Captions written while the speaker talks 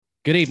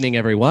Good evening,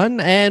 everyone,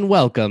 and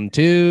welcome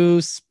to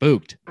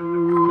Spooked.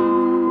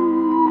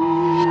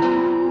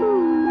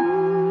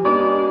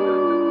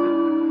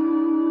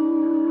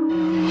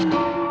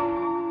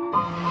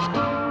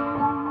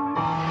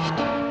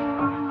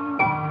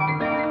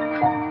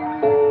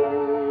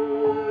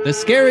 The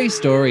Scary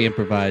Story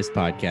Improvised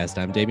Podcast.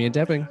 I'm Damian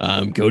Depping.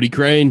 I'm Cody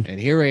Crane. And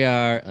here we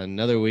are,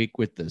 another week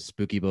with the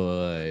Spooky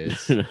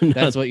Boys.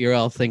 That's what you're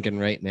all thinking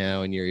right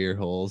now in your ear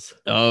holes.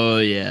 Oh,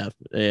 yeah.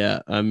 Yeah.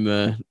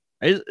 I'm,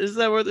 is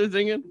that what they're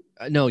thinking?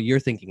 No, you're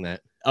thinking that.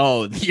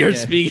 Oh, you're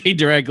speaking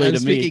directly I'm to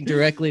me. speaking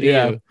directly to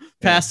you.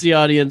 Past the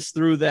audience,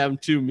 through them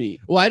to me.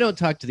 Well, I don't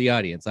talk to the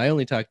audience. I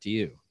only talk to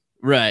you.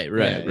 Right.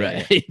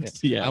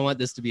 Yeah. I want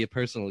this to be a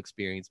personal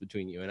experience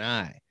between you and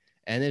I.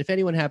 And then if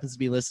anyone happens to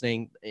be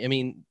listening, I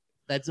mean,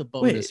 that's a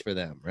bonus for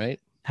them, right?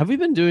 Have we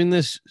been doing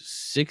this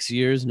 6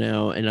 years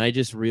now? And I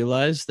just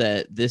realized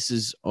that this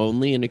is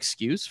only an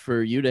excuse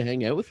for you to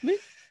hang out with me?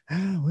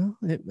 Well,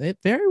 it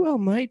very well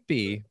might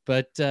be,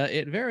 but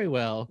it very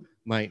well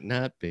might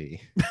not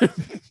be. Okay.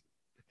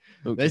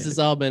 This has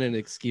all been an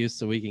excuse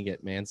so we can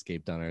get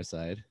Manscaped on our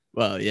side.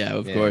 Well, yeah,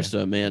 of course,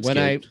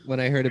 Manscaped. When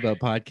I heard about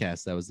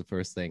podcasts, that was the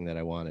first thing that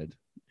I wanted.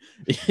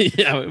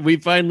 Yeah, we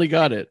finally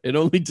got it. It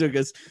only took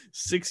us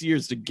 6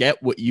 years to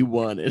get what you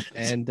wanted.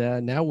 And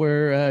now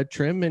we're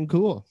trim and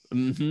cool.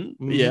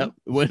 Yeah.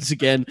 Once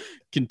again,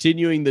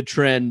 continuing the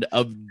trend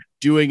of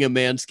doing a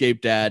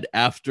Manscaped ad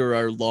after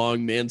our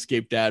long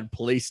Manscaped ad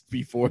placed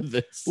before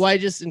this. Why,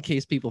 just in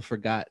case people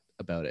forgot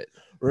about it.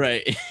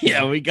 Right.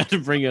 Yeah, we got to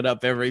bring it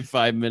up every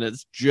 5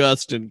 minutes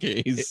just in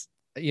case.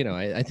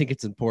 I think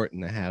it's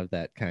important to have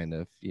that kind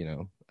of,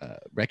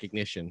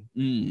 recognition.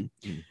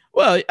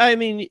 Well, I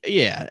mean,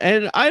 yeah.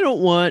 And I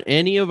don't want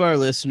any of our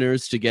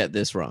listeners to get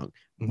this wrong.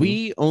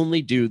 We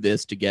only do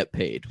this to get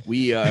paid.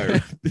 We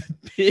are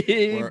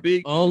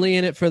big. Only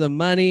in it for the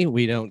money.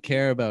 We don't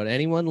care about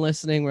anyone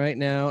listening right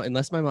now.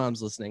 Unless my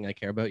mom's listening, I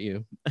care about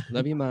you.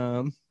 Love you,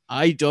 Mom.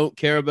 I don't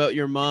care about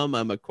your mom.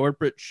 I'm a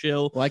corporate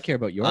shill. Well, I care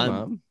about your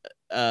mom.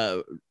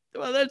 Well,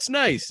 that's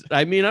nice.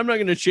 I mean, I'm not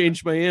going to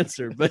change my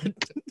answer, but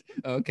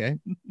okay.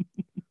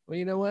 Well,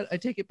 you know what? I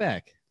take it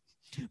back.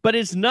 But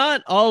it's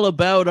not all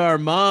about our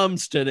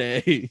moms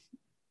today.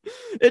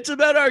 It's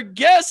about our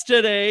guest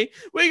today.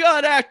 We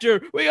got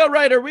actor, we got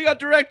writer, we got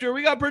director,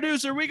 we got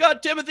producer, we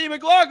got Timothy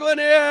McLaughlin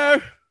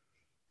here.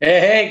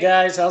 Hey,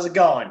 guys. How's it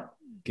going?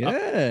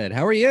 Good.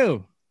 How are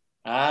you?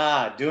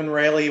 Doing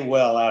really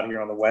well out here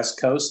on the West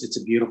Coast. It's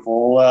a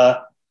beautiful,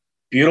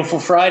 beautiful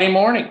Friday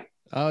morning.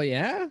 Oh,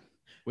 yeah?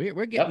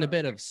 We're getting a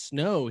bit of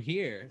snow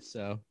here,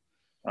 so.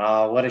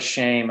 What a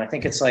shame. I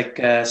think it's like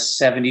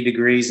 70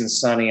 degrees and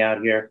sunny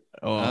out here.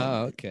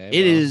 Oh, okay.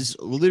 It is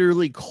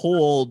literally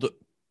cold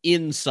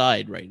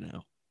inside right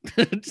now.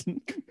 Put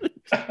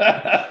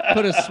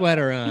a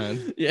sweater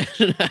on. Yeah,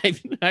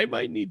 I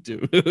might need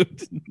to.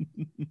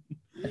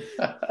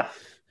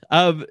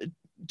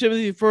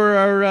 Timothy, for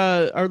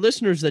our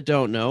listeners that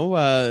don't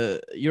know,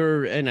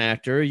 you're an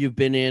actor. You've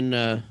been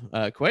in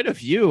quite a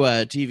few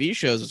TV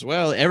shows as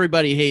well.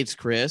 Everybody Hates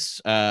Chris.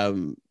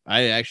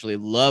 I actually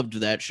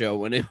loved that show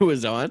when it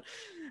was on.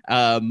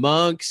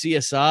 Monk,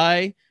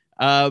 CSI.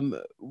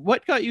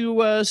 What got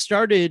you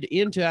started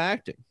into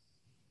acting?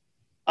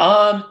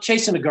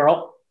 Chasing a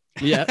girl.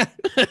 Yeah,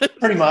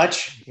 pretty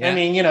much. Yeah. I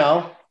mean,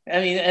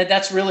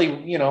 that's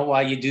really,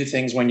 why you do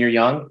things when you're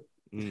young.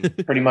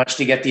 Pretty much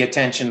to get the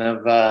attention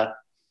of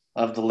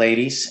the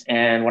ladies.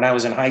 And when I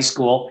was in high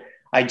school,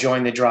 I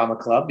joined the drama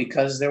club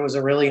because there was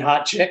a really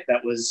hot chick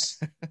that was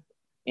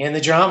in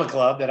the drama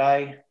club that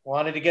I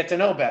wanted to get to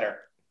know better.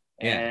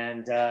 Yeah.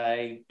 And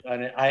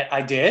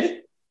I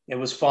did. It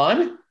was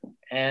fun.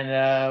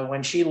 And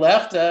when she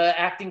left,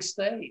 acting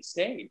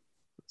stayed.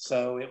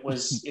 So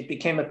it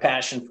became a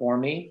passion for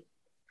me.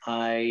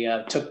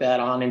 I took that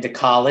on into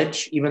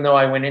college. Even though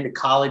I went into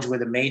college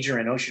with a major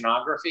in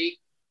oceanography,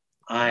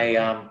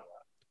 I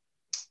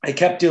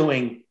kept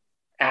doing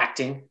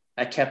acting.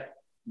 I kept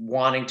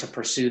wanting to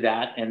pursue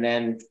that. And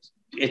then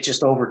it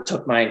just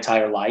overtook my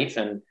entire life.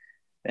 And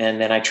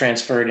then I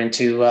transferred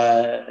into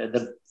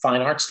the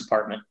fine arts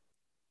department.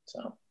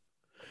 So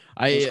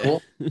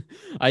cool.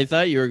 I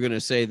thought you were going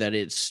to say that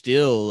it's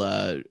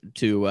still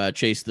to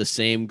chase the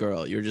same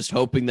girl. You're just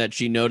hoping that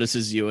she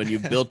notices you and you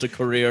built a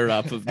career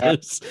off of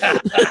this.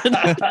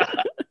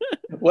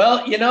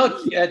 Well,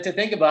 to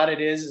think about it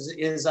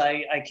is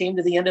I came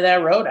to the end of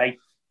that road.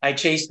 I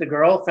chased the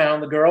girl,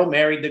 found the girl,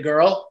 married the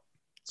girl.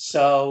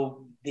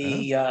 So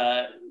the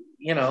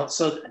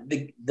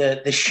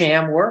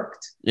sham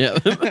worked. Yeah.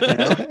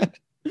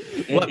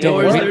 What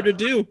more is there to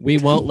do? We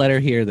won't let her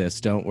hear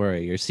this. Don't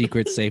worry. Your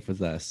secret's safe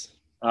with us.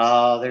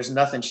 Oh, there's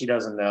nothing she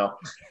doesn't know.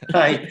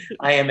 I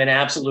am an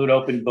absolute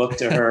open book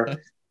to her.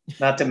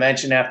 Not to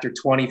mention, after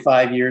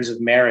 25 years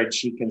of marriage,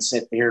 she can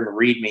sit here and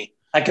read me.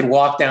 I could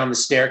walk down the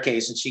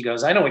staircase and she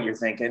goes, I know what you're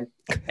thinking,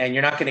 and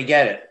you're not going to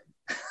get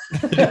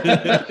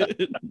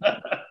it.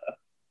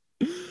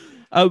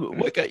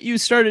 What got you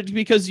started?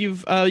 Because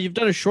you've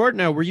done a short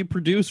now where you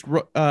produced,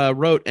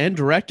 wrote, and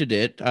directed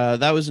it.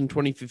 That was in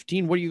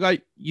 2015. What got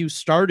you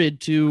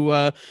started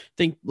to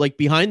think like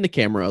behind the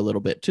camera a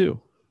little bit too?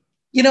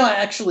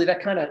 Actually,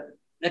 that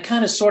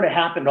kind of sort of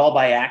happened all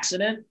by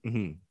accident.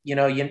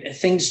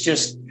 Things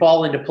just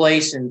fall into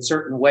place in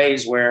certain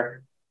ways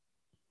where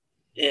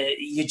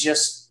you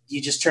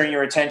just turn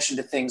your attention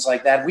to things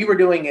like that. We were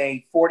doing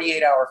a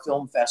 48-hour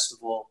film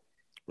festival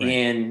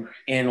in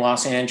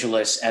Los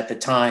Angeles at the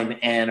time,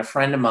 and a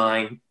friend of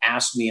mine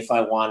asked me if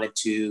I wanted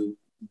to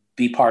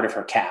be part of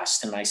her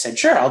cast, and I said,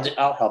 sure,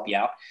 I'll help you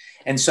out.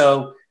 And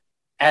so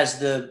as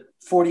the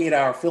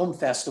 48-hour film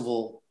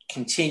festival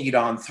continued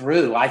on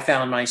through, I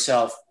found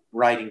myself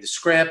writing the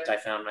script. I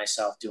found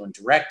myself doing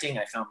directing.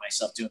 I found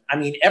myself doing,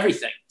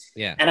 everything.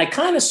 Yeah. And I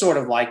kind of sort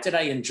of liked it.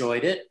 I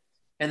enjoyed it.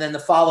 And then the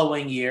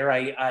following year,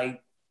 I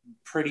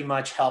pretty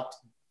much helped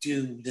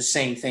do the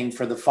same thing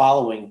for the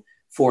following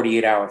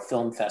 48-hour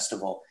film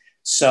festival.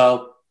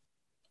 So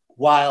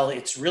while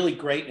it's really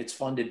great and it's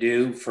fun to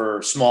do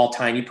for small,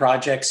 tiny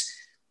projects,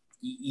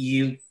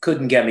 you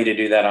couldn't get me to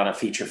do that on a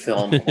feature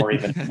film or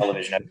even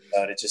television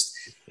episode. It just,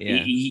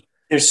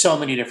 there's so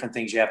many different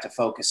things you have to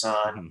focus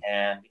on,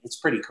 and it's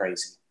pretty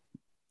crazy.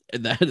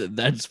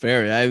 That's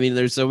fair. I mean,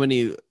 there's so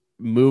many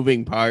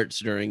moving parts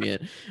during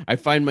it. I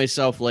find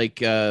myself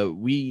like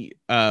we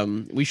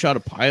shot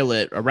a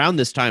pilot around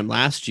this time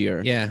last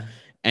year. Yeah.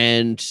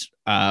 And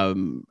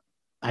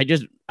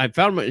I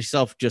found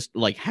myself just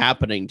like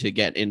happening to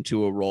get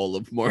into a role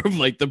of more of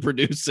like the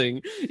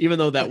producing, even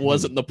though that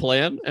wasn't the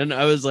plan. And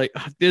I was like,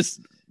 this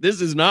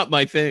is not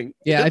my thing.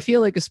 Yeah, I feel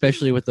like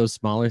especially with those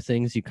smaller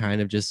things, you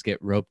kind of just get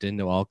roped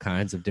into all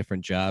kinds of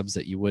different jobs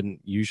that you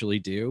wouldn't usually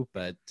do,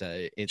 but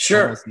it's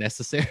almost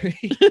necessary.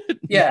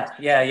 Yeah.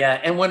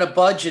 And when a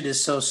budget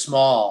is so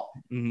small,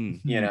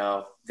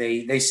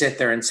 they sit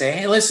there and say,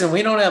 hey, listen,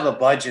 we don't have a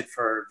budget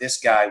for this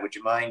guy. Would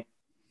you mind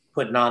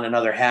putting on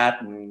another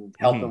hat and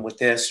helping with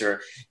this? Or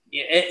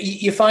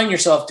you find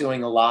yourself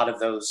doing a lot of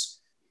those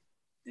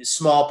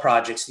small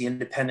projects, the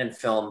independent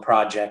film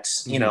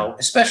projects,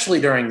 especially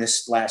during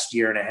this last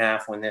year and a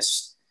half when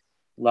this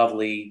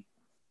lovely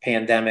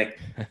pandemic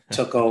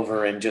took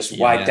over and just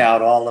wiped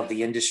out all of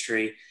the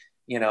industry.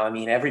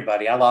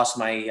 Everybody, I lost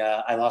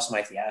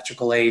my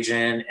theatrical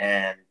agent,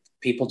 and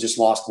people just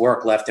lost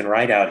work left and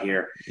right out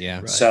here. Yeah.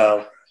 Right.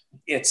 So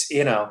it's,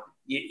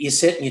 you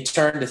sit and you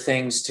turn to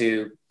things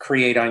to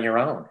create on your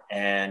own,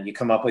 and you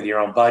come up with your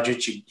own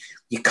budget.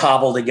 You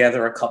cobble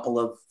together a couple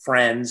of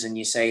friends and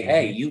you say,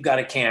 hey, you've got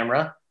a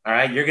camera. All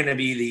right. You're going to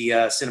be the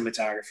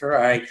cinematographer.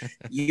 All right.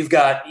 You've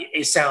got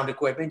a sound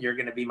equipment. You're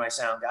going to be my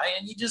sound guy.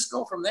 And you just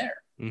go from there.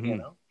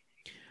 You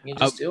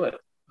just do it.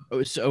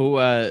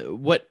 So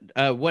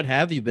what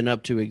have you been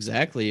up to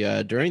exactly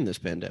during this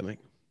pandemic?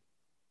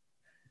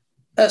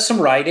 Some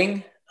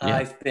writing.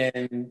 I've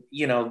been,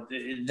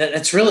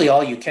 that's really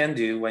all you can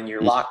do when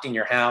you're locked in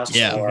your house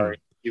or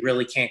you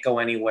really can't go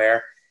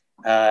anywhere.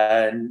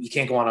 You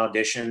can't go on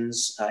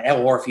auditions,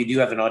 or if you do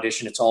have an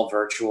audition, it's all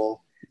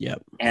virtual.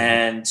 Yep.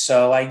 And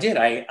so I did.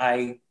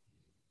 I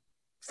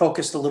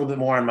focused a little bit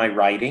more on my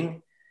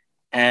writing,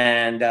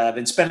 and I've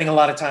been spending a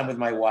lot of time with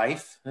my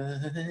wife.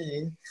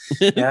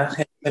 Yeah,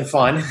 it's been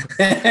fun.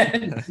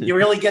 You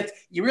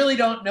really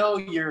don't know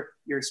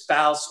your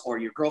spouse or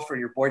your girlfriend,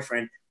 your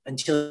boyfriend,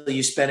 until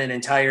you spend an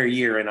entire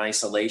year in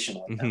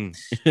isolation with them,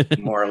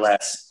 more or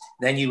less.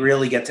 Then you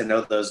really get to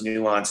know those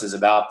nuances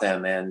about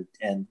them.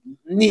 And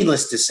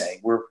needless to say,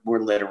 we're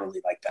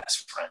literally like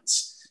best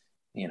friends.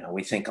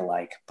 We think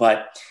alike.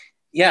 But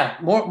yeah,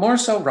 more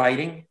so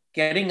writing,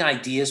 getting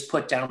ideas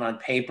put down on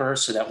paper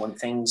so that when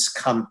things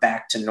come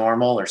back to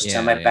normal or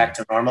back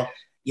to normal,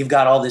 you've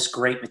got all this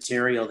great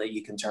material that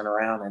you can turn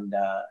around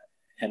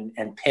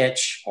and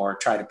pitch or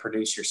try to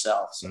produce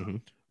yourself. So.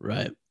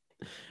 Right.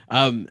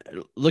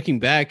 Looking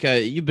back,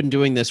 you've been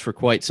doing this for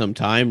quite some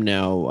time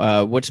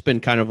now. What's been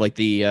kind of like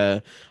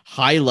the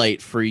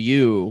highlight for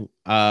you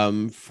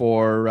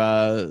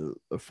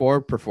for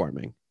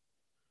performing?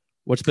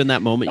 What's been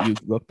that moment you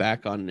look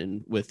back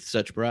on with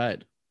such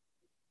pride?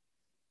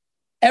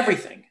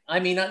 Everything.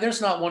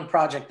 There's not one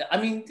project.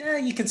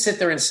 You can sit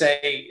there and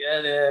say,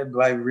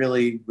 I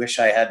really wish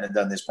I hadn't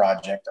done this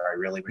project, or I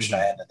really wish I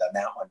hadn't done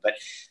that one. But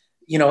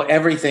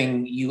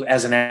everything you,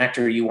 as an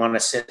actor, you want to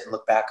sit and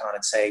look back on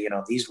and say,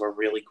 these were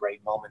really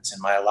great moments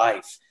in my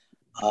life.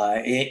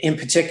 In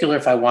particular,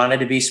 if I wanted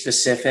to be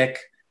specific,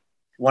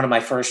 one of my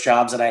first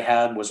jobs that I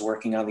had was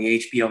working on the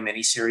HBO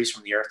miniseries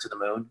From the Earth to the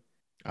Moon.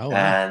 Oh,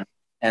 wow.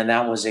 And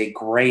that was a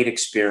great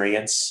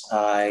experience.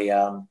 I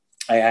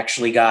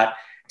actually got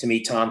to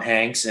meet Tom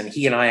Hanks, and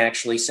he and I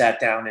actually sat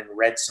down and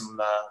read some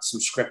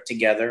script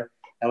together.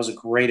 That was a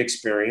great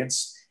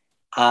experience.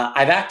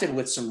 I've acted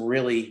with some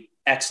really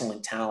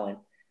excellent talent.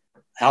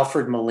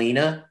 Alfred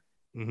Molina,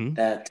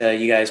 that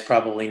you guys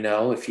probably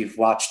know if you've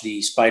watched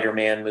the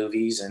Spider-Man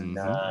movies and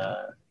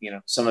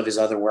some of his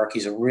other work.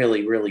 He's a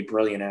really, really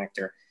brilliant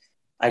actor.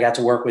 I got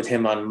to work with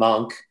him on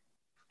Monk,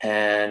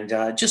 and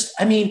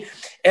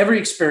every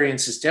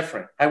experience is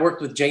different. I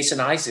worked with Jason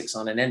Isaacs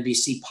on an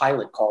NBC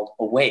pilot called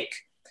Awake,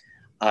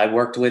 I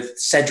worked with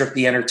Cedric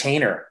the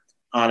Entertainer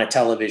on a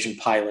television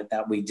pilot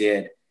that we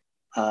did.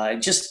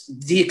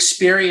 Just the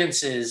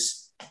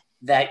experiences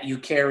that you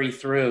carry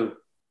through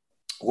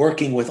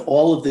working with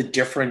all of the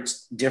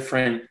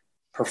different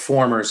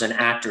performers and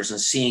actors and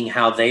seeing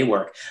how they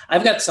work.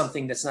 I've got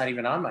something that's not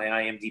even on my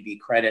IMDb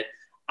credit.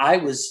 I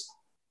was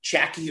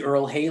Jackie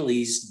Earl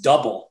Haley's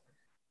double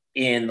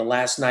in the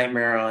Last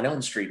Nightmare on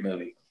Elm Street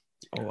movie.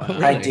 Oh, wow.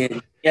 I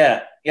did.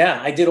 Yeah.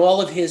 I did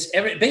all of his,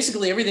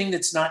 basically everything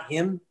that's not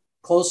him,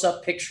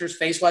 close-up pictures,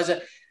 face-wise,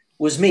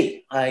 was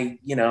me.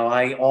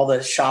 All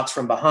the shots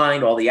from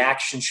behind, all the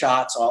action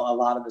shots, a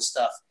lot of the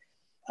stuff.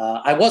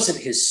 I wasn't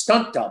his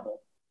stunt double,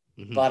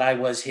 but I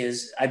was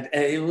his,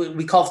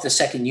 we call it the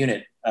second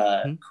unit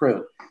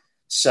crew.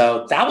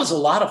 So that was a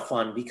lot of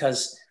fun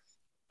because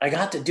I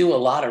got to do a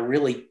lot of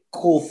really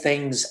cool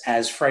things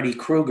as Freddy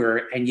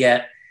Krueger, and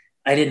yet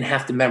I didn't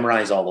have to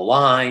memorize all the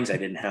lines. I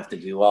didn't have to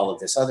do all of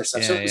this other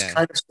stuff. So it was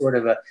kind of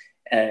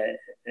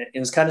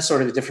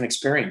sort of a different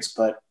experience,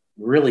 but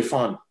really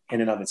fun in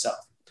and of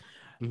itself.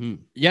 Mm-hmm.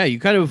 Yeah, you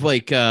kind of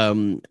like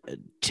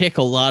tick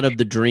a lot of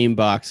the dream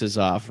boxes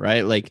off,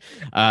 right? Like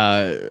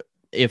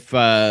if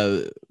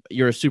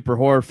you're a super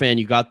horror fan,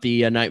 you got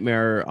the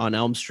Nightmare on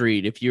Elm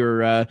Street. If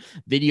you're a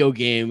video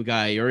game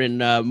guy, you're in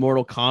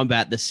Mortal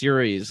Kombat, the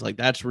series. Like,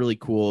 that's really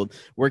cool.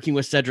 Working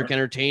with Cedric the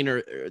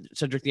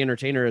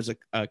Entertainer as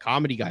a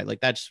comedy guy,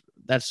 like that's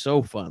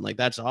so fun. Like,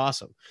 that's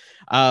awesome.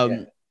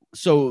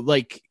 So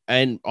like,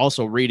 and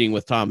also reading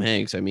with Tom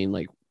Hanks, I mean,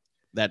 like,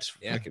 that's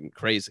fucking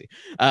crazy.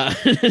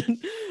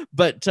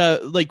 But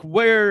like,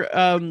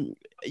 where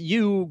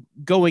you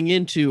going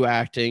into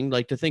acting,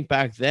 like, to think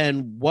back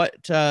then,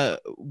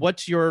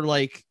 what's your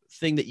like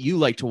thing that you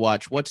like to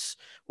watch? What's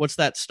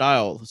that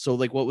style? So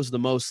like, what was the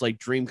most like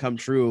dream come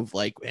true of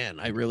like, man,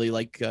 I really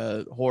like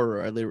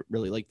horror, I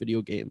really like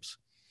video games?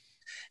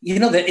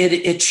 That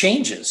it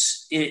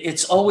changes.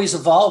 It's always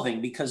evolving,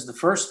 because the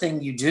first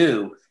thing you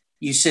do,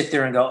 you sit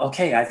there and go,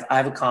 okay,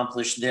 I've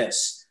accomplished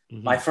this.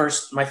 My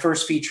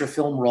first feature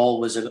film role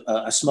was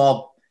a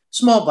small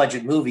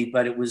budget movie,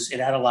 but it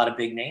had a lot of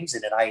big names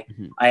in it.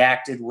 I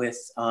acted with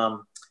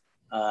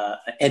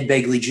Ed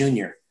Begley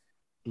Jr.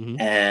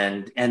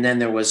 And then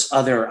there was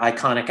other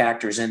iconic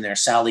actors in there: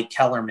 Sally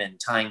Kellerman,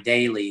 Tyne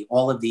Daly,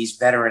 all of these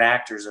veteran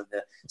actors of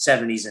the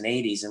 70s and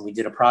 80s, and we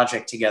did a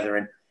project together.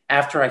 And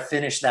after I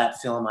finished that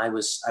film, I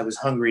was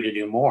hungry to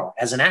do more.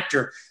 As an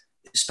actor,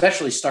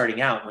 especially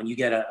starting out, when you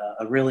get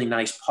a really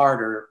nice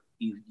part or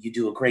you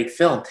do a great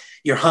film,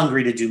 you're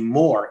hungry to do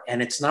more.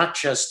 And it's not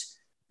just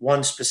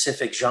one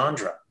specific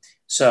genre.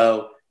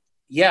 So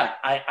yeah,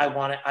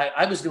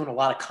 I was doing a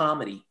lot of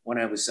comedy when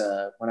I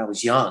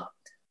was young.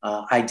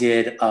 I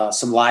did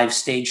some live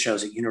stage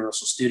shows at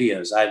Universal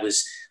Studios. I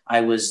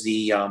was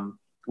the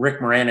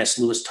Rick Moranis,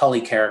 Louis Tully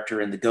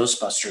character in the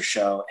Ghostbusters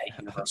show at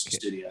Universal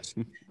Studios.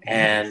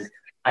 And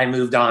I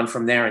moved on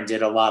from there and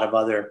did a lot of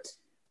other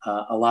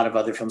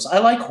films. I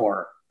like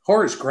horror.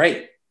 Horror is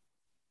great.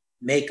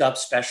 Makeup,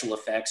 special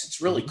effects,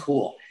 it's really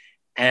cool.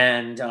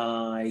 And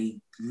I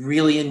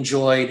really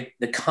enjoyed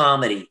the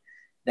comedy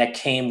that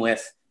came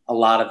with a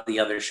lot of the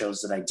other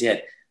shows that I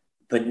did.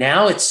 But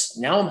now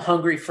I'm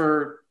hungry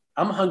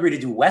to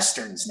do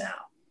Westerns now.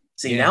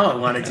 See, now I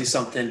want to do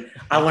something.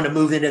 I want to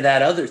move into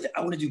that other thing.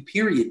 I want to do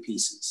period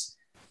pieces.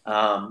 So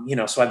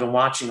I've been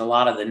watching a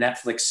lot of the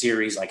Netflix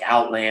series like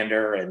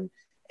Outlander,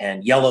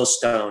 and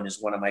Yellowstone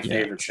is one of my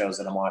favorite shows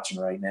that I'm watching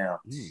right now.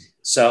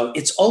 So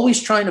it's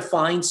always trying to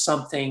find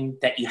something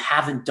that you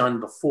haven't done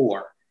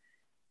before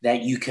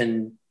that you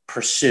can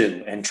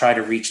pursue and try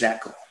to reach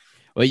that goal.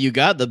 Well, you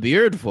got the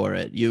beard for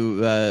it. You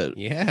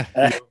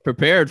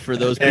prepared for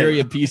those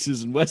period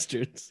pieces and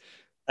Westerns.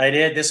 I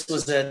did. This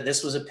was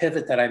a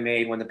pivot that I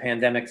made when the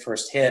pandemic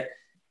first hit.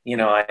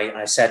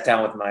 I sat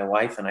down with my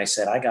wife and I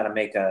said, I got to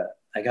make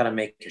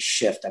a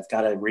shift. I've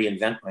got to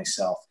reinvent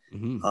myself.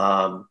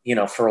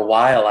 For a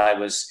while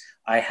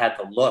I had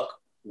the look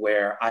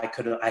where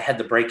I had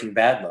the Breaking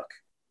Bad look.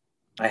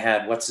 I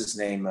had, what's his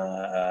name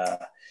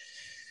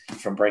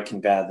from Breaking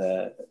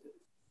Bad?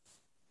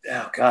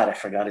 I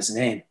forgot his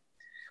name.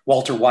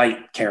 Walter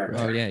White character.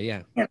 Oh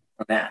yeah.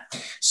 That.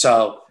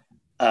 So,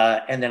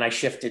 and then I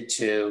shifted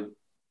to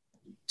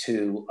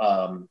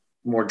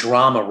more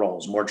drama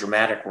roles, more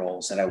dramatic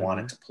roles that I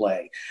wanted to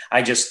play.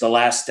 I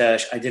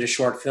did a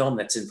short film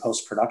that's in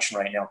post-production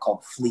right now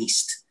called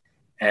Fleeced.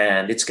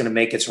 And it's going to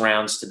make its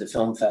rounds to the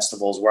film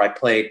festivals, where I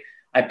played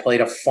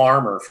a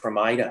farmer from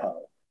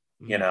Idaho,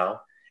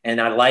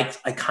 and I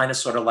kind of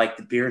sort of liked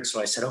the beard.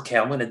 So I said, okay,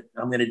 I'm going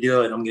to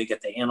do it. I'm going to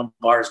get the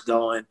handlebars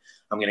going.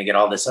 I'm going to get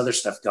all this other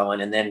stuff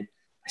going. And then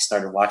I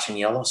started watching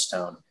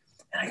Yellowstone,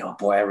 and I go,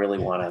 boy, I really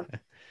want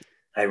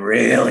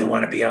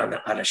to be on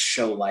a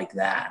show like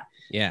that.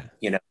 Yeah.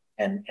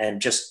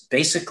 And just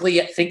basically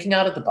thinking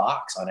out of the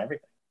box on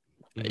everything.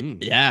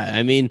 Yeah,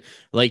 I mean,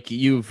 like,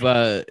 you've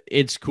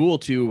it's cool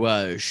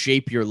to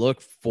shape your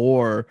look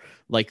for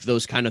like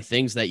those kind of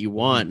things that you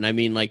want. And I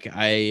mean, like,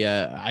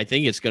 I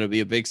think it's going to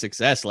be a big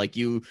success. Like,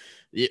 you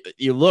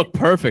look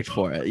perfect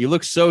for it. You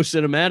look so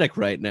cinematic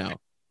right now.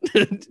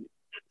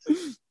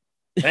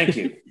 Thank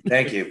you.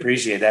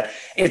 Appreciate that.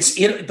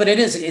 But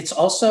it's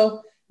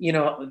also,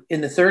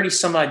 in the 30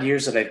 some odd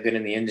years that I've been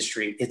in the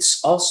industry,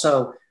 it's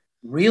also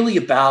really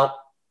about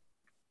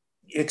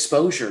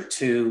exposure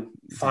to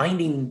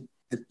finding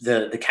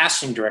the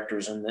casting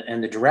directors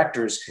and the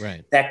directors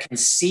Right. that can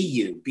see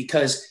you,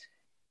 because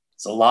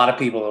it's a lot of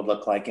people that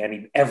look like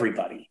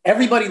everybody.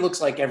 Everybody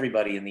looks like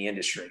everybody in the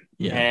industry.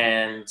 Yeah.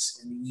 And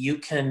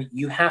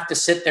you have to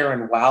sit there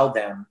and wow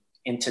them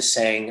into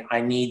saying,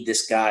 I need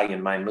this guy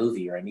in my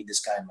movie, or I need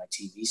this guy in my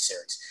TV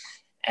series.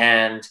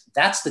 And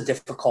that's the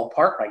difficult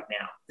part right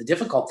now. The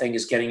difficult thing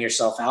is getting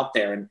yourself out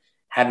there and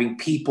having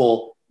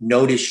people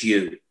notice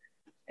you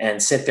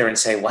and sit there and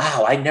say,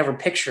 wow, I never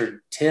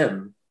pictured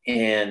Tim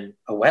in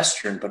a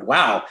Western, but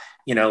wow,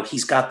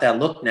 he's got that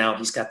look now.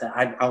 He's got that.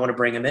 I want to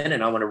bring him in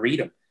and I want to read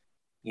him,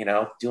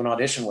 do an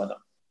audition with him.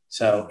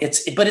 So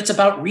it's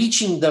about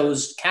reaching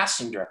those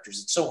casting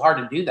directors. It's so hard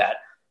to do that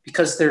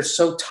because they're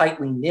so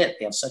tightly knit.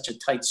 They have such a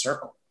tight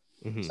circle.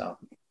 Mm-hmm. So,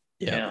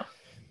 yeah.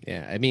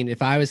 I mean,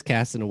 if I was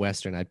cast in a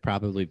Western, I'd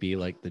probably be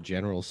like the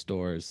general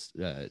store's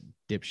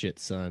dipshit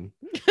son.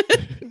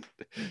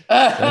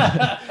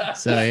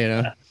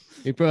 so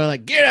he'd probably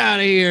like, get out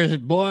of here,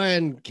 boy,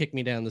 and kick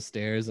me down the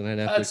stairs, and I'd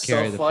have to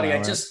carry the flower.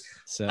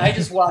 I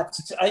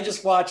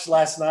just watched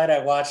last night.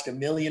 I watched A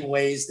Million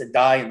Ways to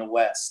Die in the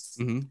West.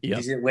 Mm-hmm.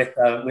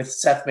 Yep. With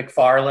Seth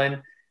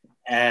MacFarlane,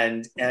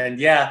 and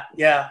yeah,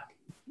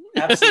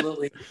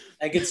 absolutely.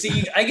 I could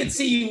see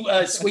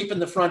you sweeping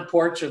the front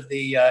porch of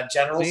the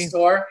general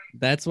store.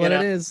 That's what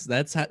it is.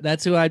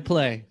 That's who I'd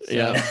play. So,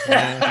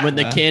 yeah. When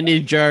the candy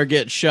jar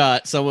gets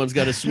shot, someone's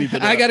got to sweep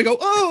it. I got to go.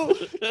 Oh.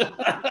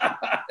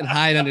 And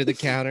hide under the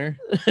counter.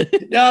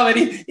 No, but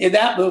in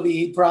that movie,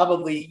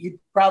 you'd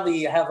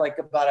probably have like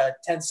about a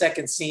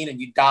 10-second scene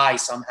and you die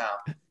somehow.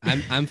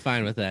 I'm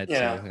fine with that.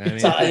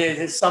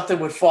 Something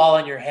would fall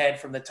on your head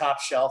from the top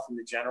shelf in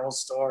the general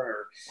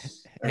store,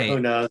 or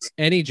who knows.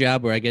 Any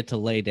job where I get to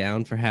lay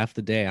down for half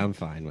the day, I'm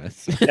fine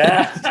with.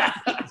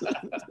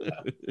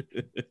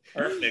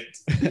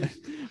 Perfect.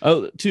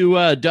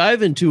 To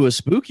dive into a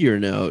spookier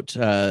note,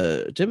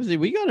 Timothy,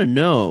 we got to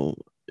know,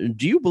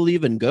 do you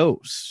believe in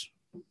ghosts?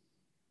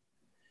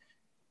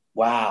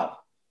 Wow.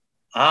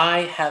 I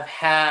have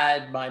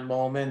had my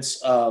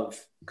moments of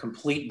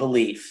complete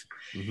belief.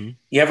 Mm-hmm.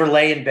 You ever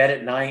lay in bed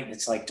at night and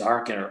it's like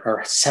dark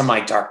or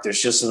semi-dark?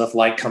 There's just enough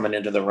light coming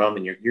into the room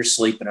and you're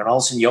sleeping, and all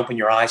of a sudden you open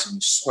your eyes and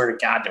you swear to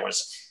God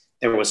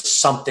there was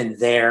something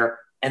there,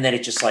 and then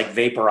it just like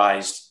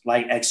vaporized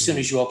like as soon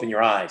as you open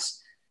your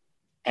eyes.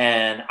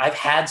 And I've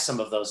had some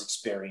of those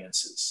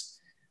experiences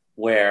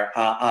where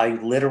I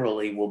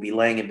literally will be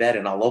laying in bed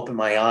and I'll open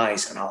my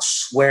eyes and I'll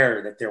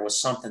swear that there was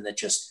something that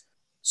just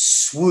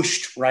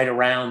swooshed right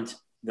around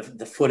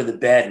the foot of the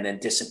bed and then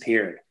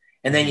disappeared.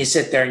 And then you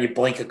sit there and you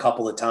blink a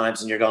couple of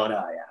times and you're going,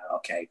 oh yeah,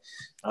 okay.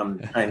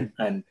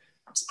 I'm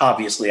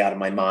obviously out of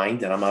my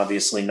mind, and I'm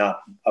obviously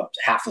not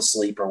half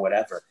asleep or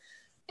whatever,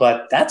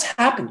 but that's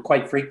happened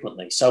quite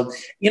frequently. So,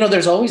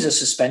 there's always a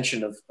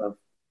suspension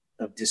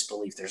of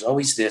disbelief. There's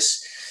always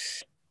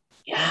this,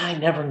 I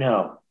never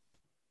know.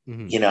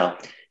 Mm-hmm.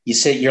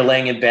 You're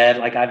laying in bed.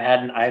 Like I've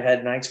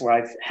had nights where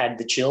I've had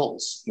the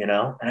chills, and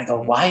I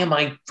go, why am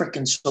I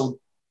freaking so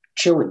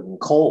chilly and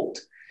cold?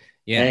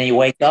 Yeah. And then you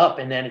wake up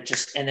and then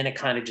it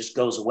kind of just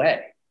goes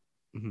away.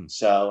 Mm-hmm.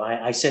 So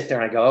I sit there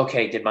and I go,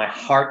 okay, did my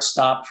heart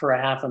stop for a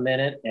half a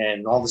minute?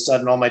 And all of a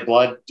sudden all my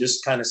blood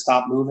just kind of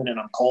stopped moving and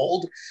I'm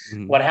cold.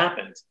 Mm-hmm. What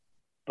happened?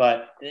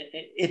 But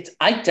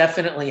I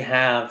definitely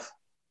have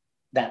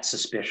that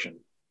suspicion,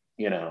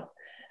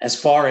 as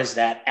far as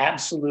that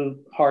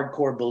absolute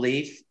hardcore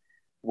belief.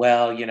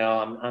 Well,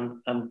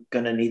 I'm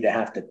going to need to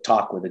have to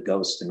talk with a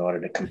ghost in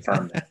order to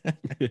confirm that.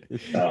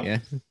 So. Yeah.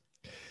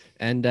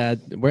 And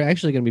we're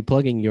actually going to be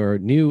plugging your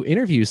new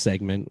interview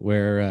segment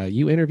where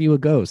you interview a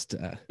ghost.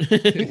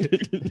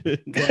 It's going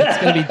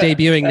to be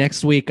debuting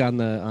next week on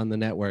the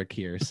network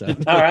here. So,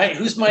 all right,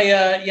 who's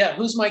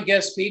my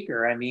guest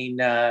speaker? I mean,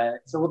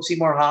 Philip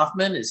Seymour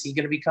Hoffman, is he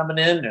going to be coming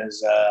in?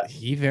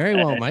 He very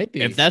well might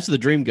be. If that's the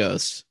dream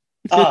ghost.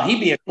 Oh,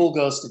 he'd be a cool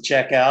ghost to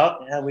check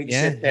out. We'd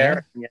sit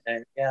there.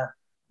 Yeah.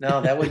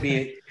 No, that would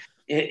be.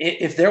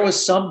 If there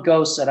was some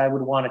ghost that I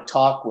would want to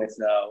talk with,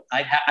 though,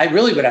 I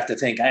really would have to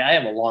think. I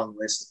have a long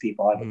list of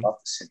people I would love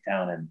to sit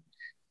down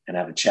and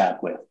have a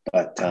chat with.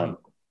 But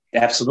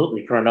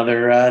absolutely, for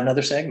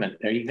another segment.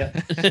 There you go.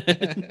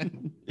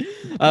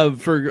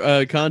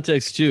 For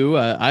context, too,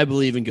 I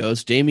believe in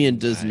ghosts. Damien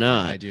does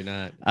not. I do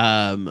not.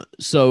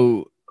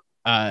 So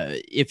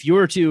if you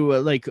were to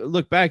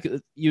look back,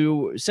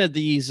 you said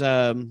these.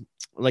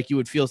 Like you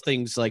would feel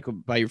things like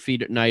by your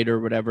feet at night or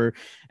whatever.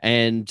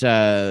 And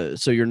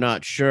so you're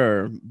not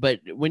sure.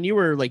 But when you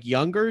were like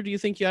younger, do you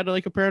think you had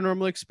like a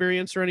paranormal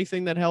experience or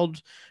anything that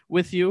held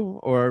with you?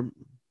 Or?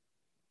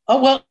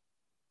 Oh, well,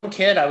 as a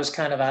kid, I was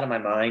kind of out of my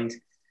mind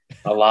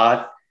a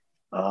lot.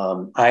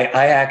 I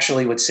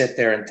actually would sit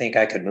there and think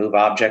I could move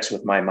objects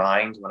with my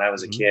mind when I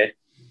was a kid,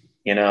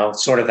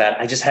 sort of that.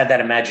 I just had that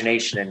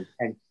imagination.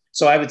 And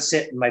so I would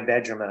sit in my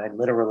bedroom and I'd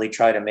literally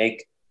try to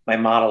make my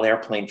model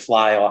airplane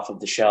fly off of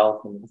the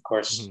shelf. And of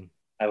course,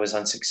 I was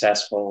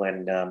unsuccessful.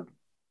 And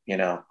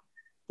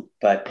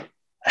but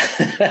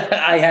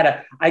I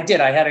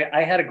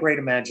had a great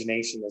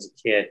imagination as a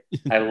kid.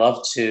 I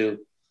love to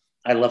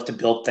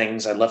build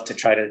things. I love to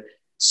try to.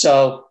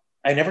 So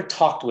I never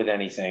talked with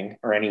anything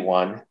or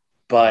anyone,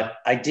 but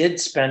I did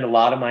spend a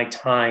lot of my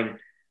time.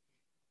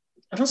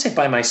 I don't say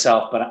by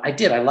myself, but I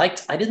did.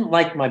 I didn't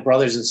like my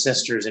brothers and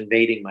sisters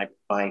invading my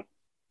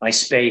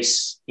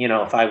space,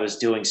 if I was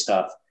doing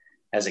stuff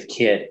as a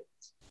kid.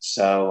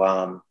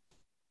 So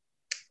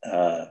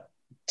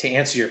to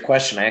answer your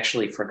question, I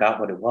actually forgot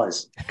what it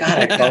was. God,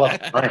 I fell off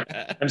the line.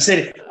 I'm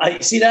sitting. I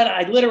see that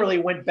I literally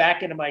went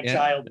back into my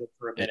childhood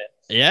for a minute.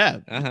 Yeah,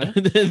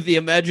 the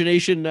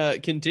imagination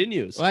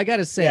continues. Well, I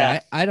gotta say,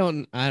 I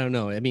don't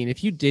know. I mean,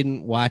 if you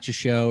didn't watch a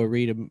show or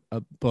read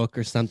a book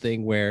or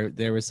something where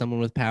there was someone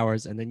with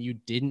powers, and then you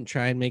didn't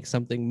try and make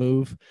something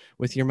move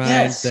with your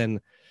mind,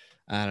 then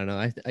I don't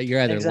know. You're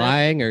either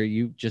lying or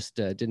you just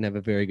didn't have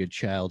a very good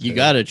childhood. You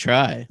gotta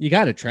try.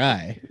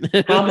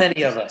 How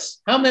many of us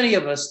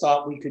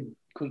thought we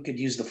could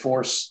use the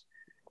Force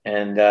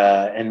and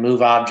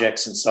move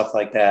objects and stuff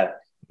like that?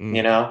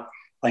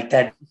 Like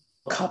that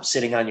cup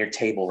sitting on your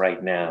table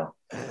right now.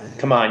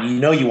 Come on,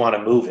 you want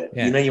to move it.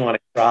 Yeah. You want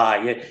to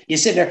try. You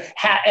sit there,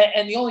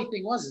 and the only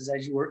thing was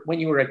when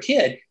you were a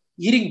kid,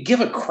 you didn't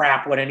give a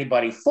crap what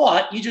anybody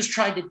thought. You just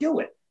tried to do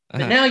it.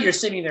 But now you're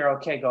sitting there,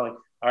 going,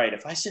 all right,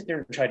 if I sit there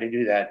and try to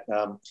do that,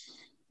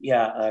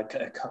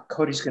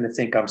 Cody's going to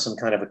think I'm some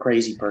kind of a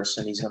crazy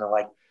person. He's going to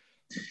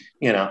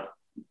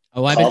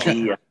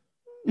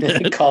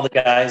call the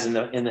guys in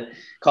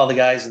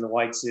the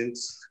white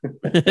suits.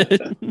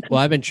 Well,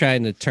 I've been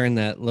trying to turn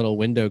that little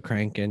window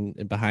crank in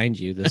behind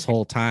you this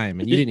whole time,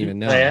 and you didn't even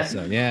know. Oh, yeah?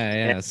 So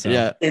yeah.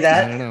 So See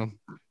that? I don't know.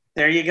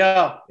 There you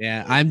go.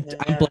 Yeah, I'm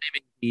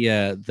blaming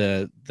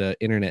the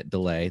internet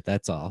delay.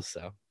 That's all.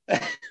 So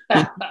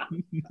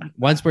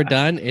once we're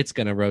done, it's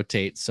gonna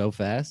rotate so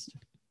fast.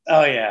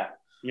 Oh yeah,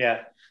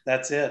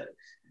 that's it.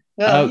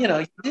 Well,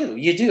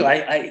 you do.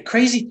 I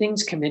crazy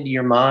things come into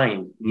your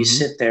mind. You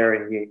sit there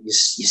and you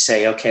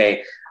say,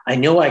 okay, I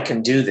know I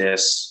can do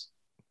this,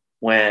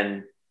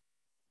 when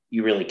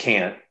you really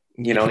can't.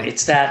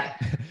 It's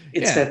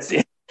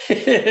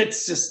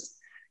just,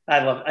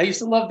 I used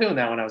to love doing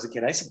that when I was a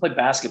kid. I used to play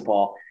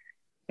basketball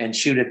and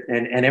shoot it.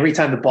 And every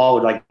time the ball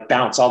would like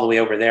bounce all the way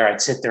over there, I'd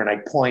sit there and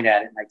I'd point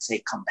at it and I'd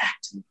say, come back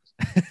to me.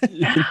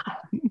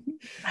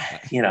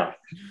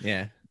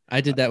 Yeah.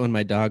 I did that when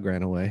my dog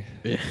ran away.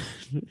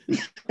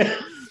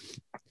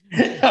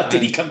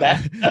 Did he come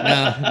back?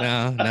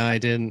 No, I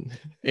didn't.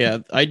 Yeah,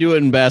 I do it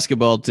in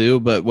basketball too,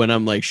 but when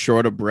I'm like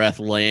short of breath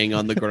laying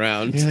on the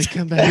ground, you're like,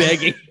 come back.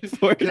 Begging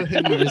for it.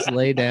 You just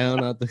lay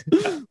down on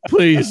the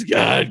please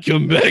God,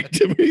 come back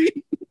to me.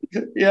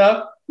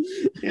 Yeah.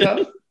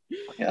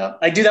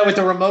 I do that with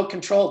the remote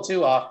control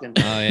too often.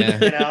 Oh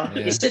yeah.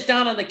 You sit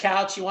down on the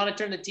couch, you want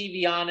to turn the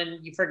TV on,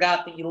 and you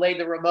forgot that you laid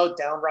the remote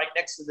down right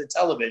next to the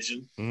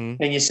television,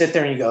 and you sit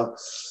there and you go,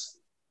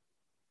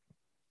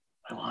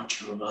 I want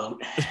your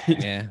remote.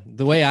 Yeah,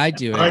 the way I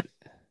do it,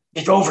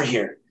 it's over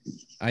here.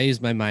 I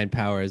use my mind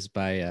powers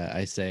by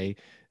I say,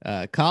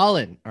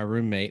 Colin, our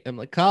roommate. I'm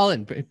like,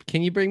 Colin,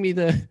 can you bring me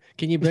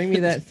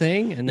that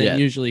thing? And then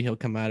usually he'll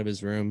come out of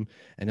his room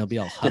and he'll be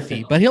all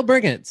huffy, but he'll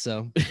bring it.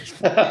 So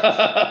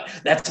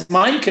that's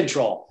mind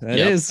control. That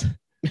is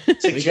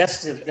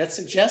suggestive. That's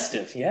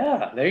suggestive.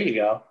 Yeah, there you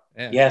go.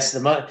 Yeah. Yes,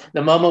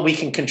 the moment we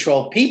can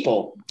control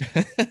people.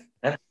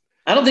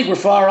 I don't think we're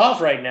far off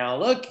right now.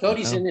 Look,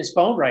 Cody's in his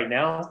phone right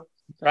now.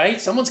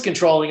 Right? Someone's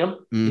controlling him.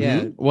 Mm-hmm.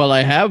 Yeah. Well,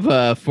 I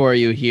have for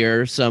you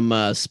here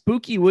some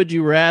spooky would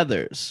you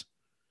rathers.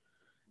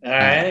 All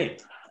right.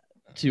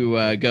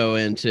 To go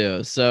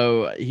into.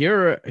 So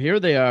here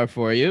they are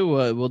for you.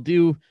 We'll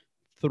do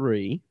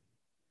 3.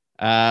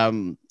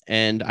 And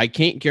I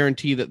can't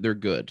guarantee that they're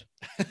good.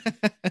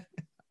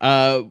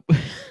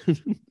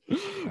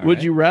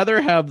 Would you rather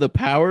have the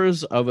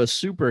powers of a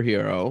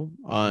superhero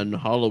on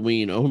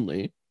Halloween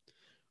only,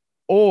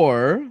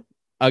 or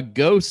a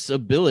ghost's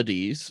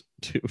abilities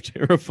to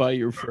terrify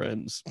your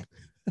friends?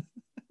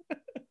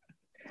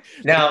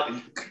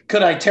 Now,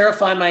 could I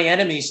terrify my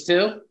enemies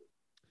too?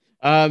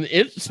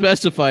 It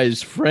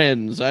specifies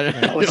friends.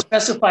 It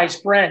specifies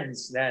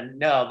friends. Then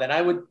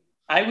I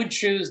would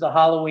choose the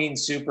Halloween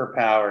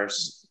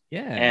superpowers.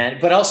 Yeah.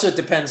 But also it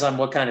depends on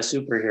what kind of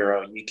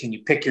superhero. Can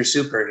you pick your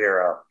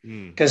superhero?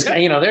 Because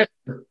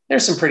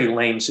there's some pretty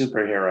lame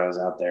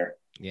superheroes out there.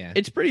 Yeah.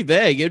 It's pretty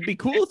vague. It'd be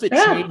cool if it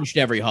changed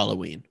every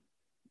Halloween.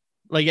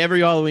 Like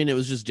every Halloween, it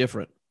was just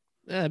different.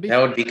 That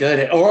would be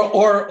good.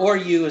 Or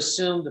you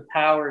assume the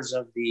powers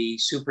of the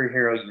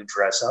superhero you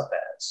dress up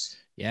as.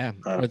 Yeah.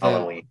 On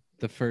Halloween.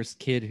 The first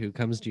kid who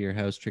comes to your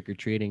house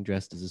trick-or-treating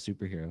dressed as a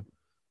superhero.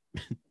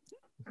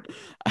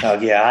 Oh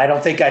yeah, I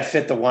don't think I'd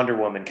fit the Wonder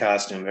Woman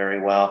costume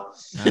very well.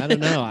 I don't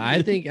know.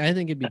 I think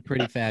it'd be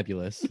pretty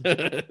fabulous.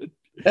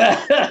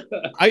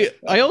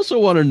 I also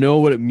want to know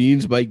what it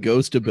means by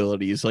ghost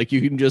abilities. Like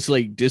you can just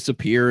like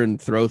disappear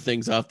and throw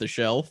things off the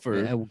shelf,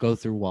 or We'll go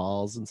through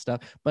walls and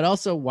stuff. But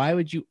also, why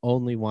would you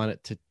only want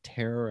it to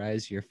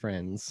terrorize your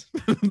friends?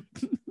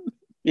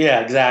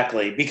 Yeah,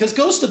 exactly. Because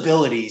ghost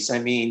abilities, I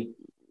mean,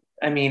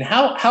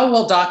 how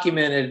well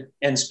documented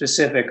and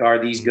specific are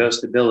these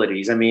ghost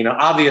abilities? I mean,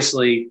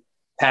 obviously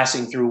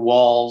passing through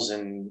walls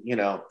and,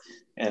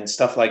 and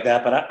stuff like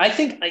that. But I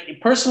think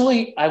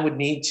personally, I would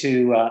need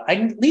to, I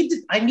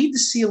need to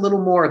see a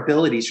little more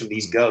abilities from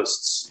these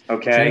ghosts.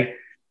 Okay. Sure.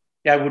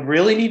 Yeah, I would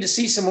really need to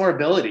see some more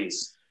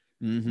abilities.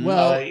 Mm-hmm.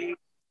 Well,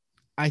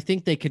 I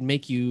think they could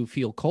make you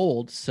feel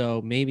cold.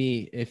 So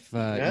maybe if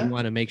you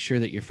want to make sure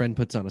that your friend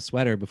puts on a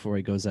sweater before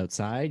he goes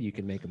outside, you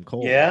can make him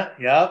cold. Yeah.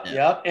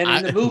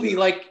 And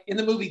in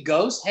the movie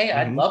Ghost, hey,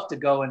 I'd love to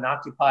go and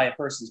occupy a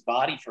person's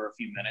body for a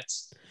few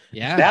minutes.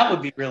 Yeah, that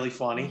would be really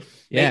funny.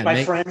 Yeah, make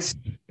my friends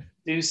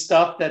do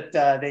stuff that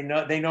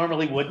they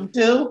normally wouldn't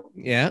do.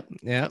 Yeah.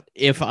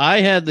 If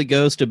I had the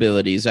ghost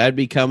abilities, I'd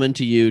be coming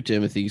to you,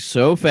 Timothy,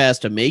 so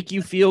fast to make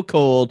you feel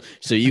cold,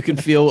 so you can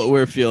feel what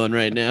we're feeling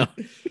right now.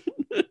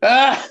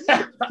 That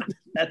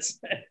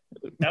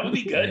would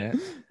be good.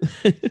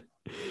 Yeah.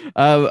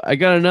 I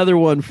got another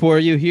one for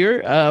you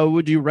here.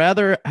 Would you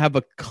rather have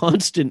a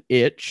constant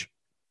itch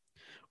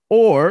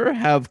or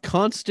have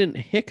constant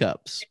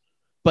hiccups,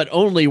 but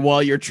only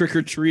while you're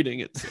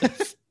trick-or-treating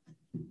it?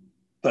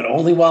 But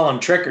only while I'm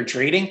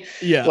trick-or-treating?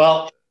 Yeah.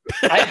 Well,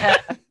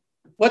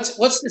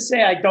 what's to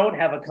say I don't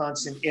have a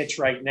constant itch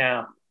right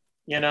now?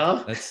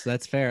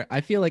 That's fair.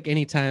 I feel like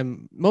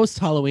anytime, most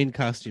Halloween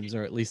costumes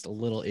are at least a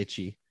little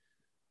itchy.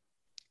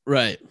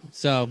 Right.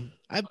 So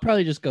I'd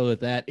probably just go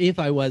with that if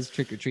I was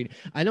trick-or-treating.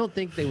 I don't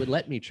think they would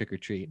let me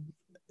trick-or-treat.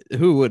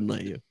 Who wouldn't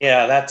let you?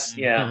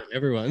 Yeah,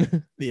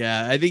 everyone.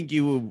 Yeah, I think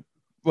you.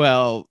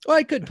 Well,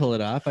 I could pull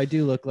it off. I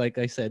do look like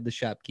I said the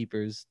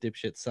shopkeeper's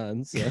dipshit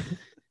son. So.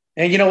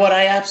 And you know what?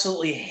 I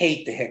absolutely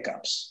hate the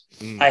hiccups.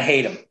 I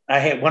hate them.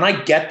 When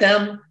I get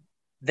them,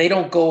 they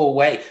don't go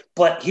away.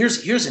 But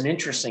here's an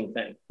interesting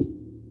thing.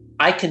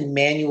 I can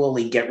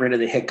manually get rid of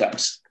the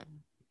hiccups.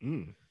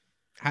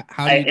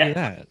 How do you do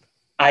that?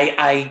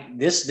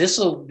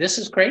 This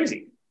is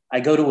crazy.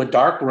 I go to a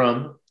dark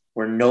room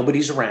where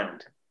nobody's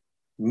around.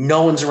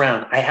 No one's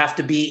around. I have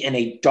to be in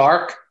a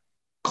dark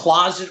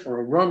closet or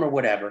a room or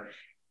whatever.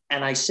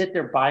 And I sit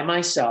there by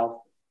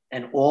myself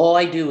and all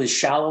I do is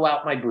shallow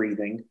out my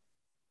breathing.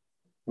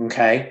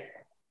 Okay.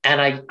 And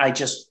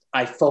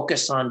I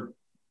focus on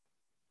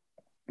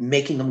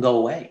making them go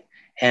away.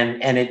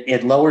 And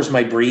it lowers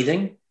my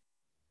breathing.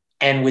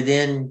 And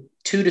within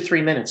 2 to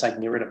 3 minutes, I can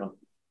get rid of them.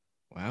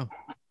 Wow.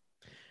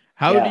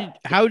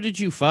 How did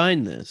you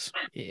find this?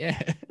 Yeah.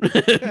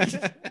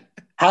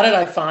 How did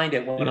I find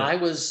it? When I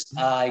was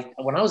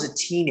a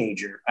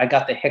teenager, I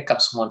got the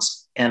hiccups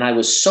once, and I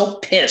was so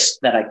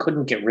pissed that I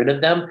couldn't get rid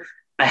of them.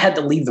 I had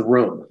to leave the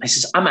room. I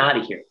says, I'm out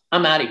of here.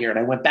 And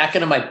I went back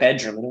into my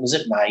bedroom, and it was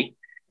at night,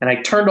 and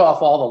I turned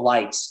off all the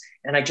lights,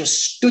 and I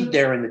just stood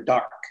there in the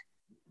dark.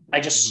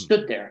 I just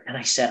stood there, and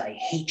I said, I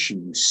hate you,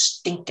 you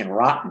stinking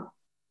rotten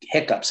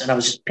hiccups. And I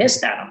was just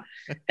pissed at him.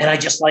 And I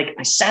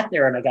sat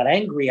there and I got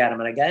angry at him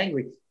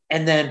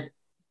and then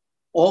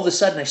all of a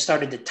sudden I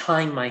started to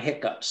time my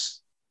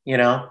hiccups,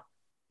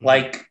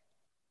 like,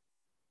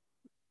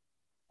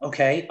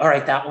 okay, all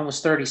right, that one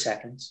was 30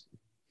 seconds.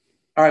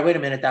 All right, wait a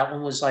minute. That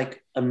one was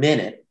like a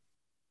minute.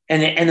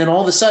 And then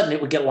all of a sudden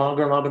it would get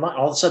longer and longer.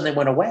 All of a sudden they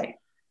went away.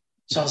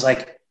 So I was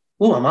like,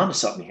 ooh, I'm onto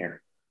something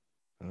here.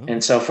 Oh.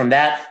 And so from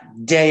that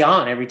day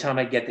on, every time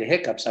I get the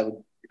hiccups,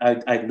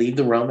 I'd leave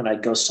the room and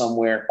I'd go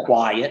somewhere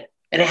quiet.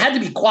 And it had to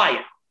be quiet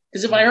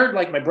because if I heard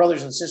like my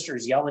brothers and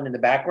sisters yelling in the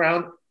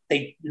background,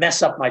 they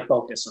mess up my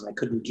focus and I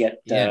couldn't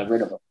get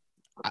rid of them.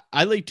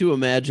 I like to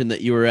imagine that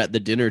you were at the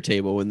dinner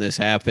table when this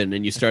happened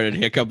and you started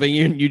hiccuping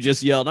and you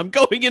just yelled, I'm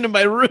going into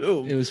my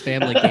room. It was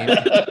family game.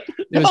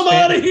 I'm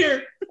out of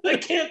here. I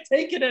can't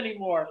take it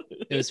anymore.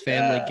 It was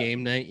family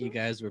game night. You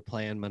guys were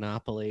playing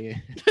Monopoly.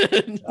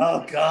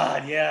 Oh,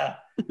 God. Yeah.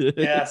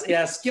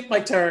 Yeah. Skip my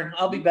turn.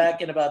 I'll be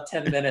back in about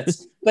 10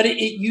 minutes. But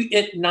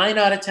it 9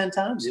 out of 10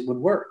 times it would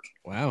work.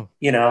 Wow.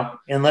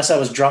 Unless I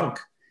was drunk.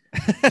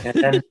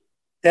 And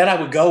then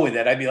I would go with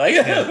it. I'd be like,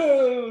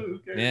 oh,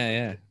 okay.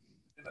 Yeah.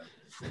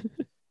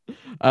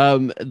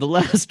 The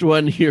last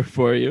one here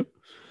for you.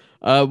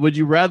 Would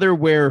you rather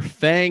wear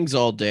fangs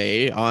all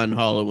day on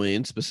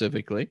Halloween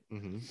specifically,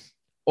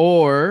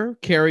 or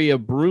carry a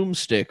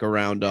broomstick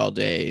around all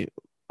day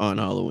on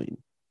Halloween?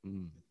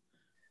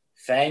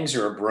 Fangs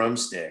or a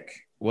broomstick?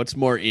 What's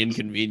more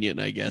inconvenient,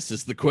 I guess,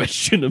 is the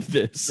question of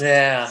this.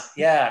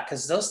 Yeah,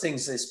 because those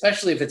things,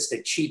 especially if it's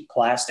the cheap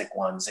plastic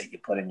ones that you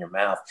put in your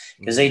mouth,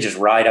 because they just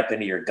ride up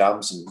into your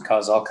gums and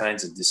cause all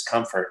kinds of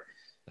discomfort.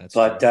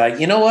 But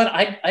you know what?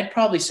 I'd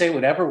probably say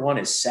whatever one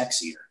is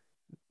sexier.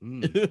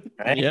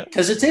 Right? Yeah.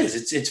 Because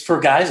it's for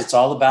guys. It's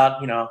all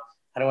about, how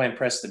do I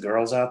impress the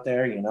girls out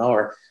there,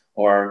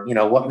 or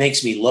what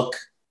makes me look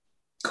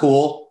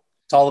cool.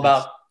 It's all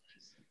about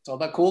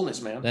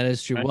coolness, man. That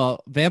is true. Right?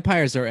 Well,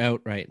 vampires are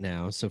out right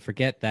now, so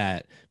forget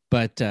that.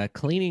 but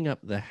cleaning up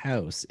the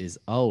house is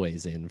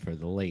always in for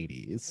the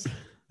ladies.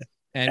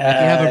 And if you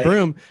have a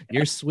broom,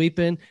 you're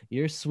sweeping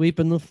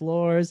the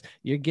floors,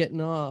 you're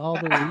getting all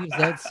the leaves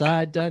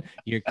outside done,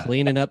 you're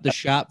cleaning up the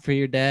shop for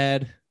your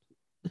dad.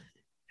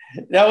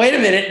 Now, wait a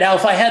minute. Now,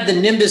 if I had the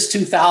Nimbus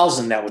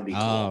 2000, that would be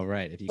cool. Oh,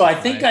 right. So I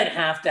think I'd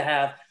have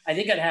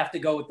to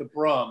go with the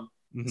broom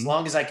as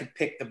long as I could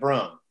pick the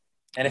broom.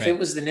 And if it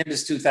was the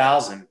Nimbus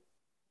 2000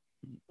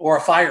 or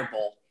a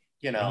Firebolt,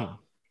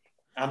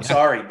 I'm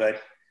sorry,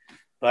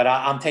 but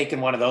I'm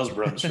taking one of those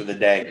brooms for the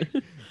day.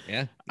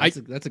 Yeah,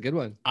 that's a good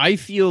one. I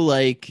feel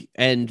like,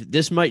 and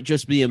this might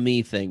just be a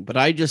me thing, but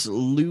I just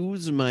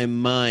lose my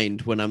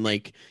mind when I'm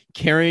like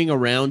carrying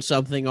around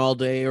something all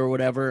day or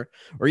whatever,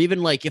 or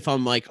even like if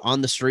I'm like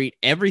on the street,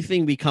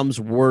 everything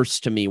becomes worse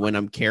to me when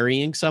I'm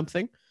carrying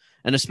something.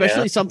 And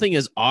especially something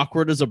as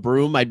awkward as a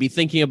broom, I'd be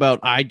thinking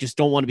about, I just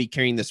don't want to be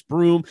carrying this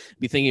broom.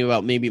 Be thinking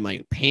about maybe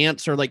my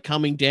pants are like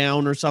coming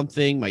down or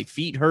something. My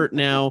feet hurt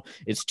now.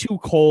 It's too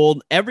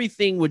cold.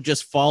 Everything would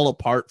just fall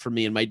apart for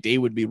me and my day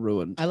would be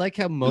ruined. I like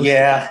how most of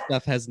that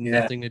stuff has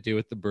nothing to do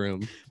with the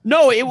broom.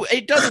 No,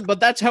 it doesn't, but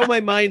that's how my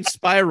mind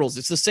spirals.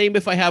 It's the same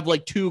if I have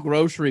like 2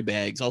 grocery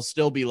bags. I'll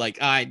still be like,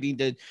 I need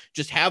to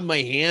just have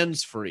my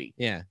hands free.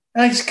 Yeah.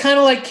 It's kind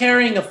of like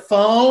carrying a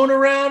phone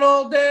around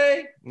all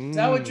day. Is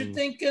that what you're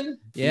thinking?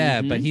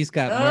 Yeah, but he's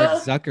got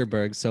Mark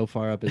Zuckerberg so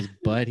far up his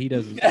butt, he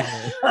doesn't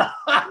care.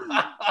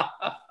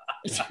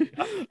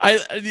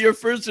 Your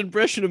first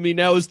impression of me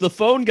now is the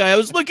phone guy. I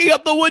was looking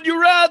up the Would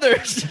You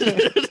Rather.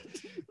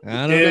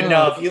 I don't know.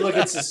 No, if you look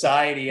at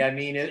society, I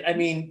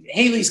mean,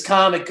 Haley's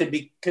Comet could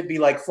be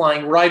like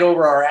flying right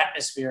over our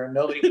atmosphere and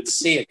nobody would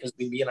see it because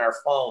we'd be in our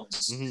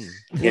phones.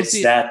 Mm-hmm. It's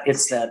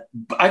that.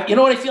 You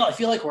know what I feel? I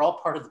feel like we're all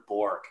part of the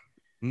Borg,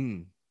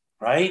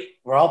 right?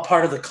 We're all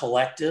part of the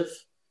collective,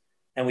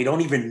 and we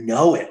don't even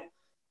know it.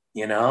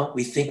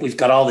 We think we've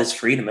got all this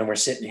freedom, and we're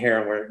sitting here,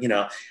 and we're,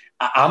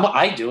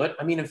 I do it.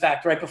 I mean, in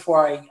fact, right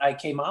before I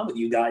came on with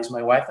you guys,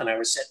 my wife and I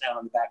were sitting out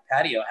on the back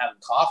patio having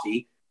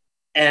coffee.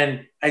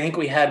 And I think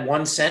we had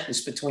one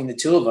sentence between the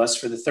two of us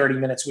for the 30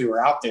 minutes we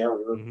were out there.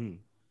 We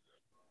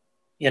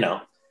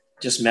were,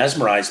 just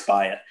mesmerized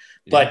by it.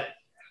 Yeah. But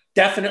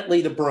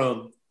definitely the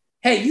broom.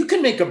 Hey, you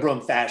can make a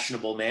broom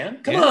fashionable,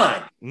 man. Come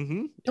on.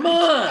 Mm-hmm. Come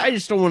on. I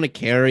just don't want to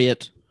carry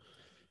it.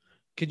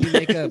 Could you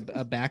make a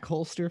back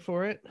holster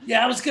for it?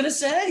 Yeah, I was going to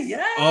say,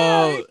 yeah.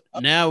 Oh,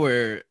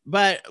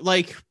 but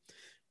like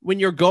when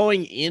you're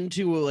going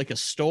into like a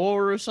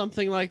store or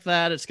something like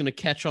that, it's going to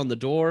catch on the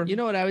door. You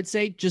know what I would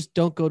say? Just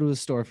don't go to a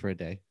store for a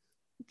day.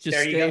 Just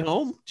stay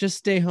home. Just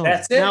stay home.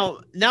 That's it.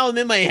 Now I'm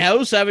in my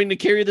house having to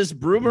carry this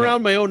broom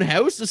around my own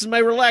house. This is my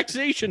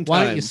relaxation time.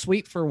 Why don't you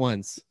sweep for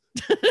once?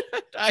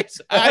 I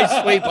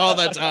sweep all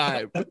the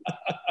time.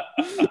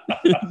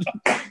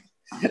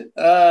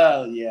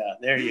 Oh yeah,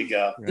 there you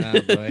go.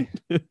 Oh, boy.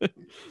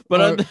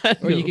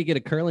 But or you could get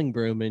a curling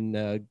broom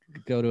and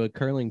go to a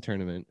curling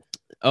tournament.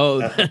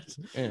 Oh,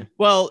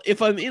 well,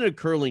 if I'm in a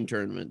curling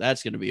tournament,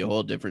 that's going to be a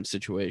whole different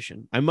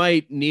situation. I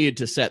might need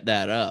to set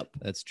that up.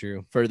 That's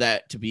true. For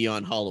that to be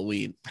on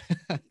Halloween.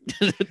 I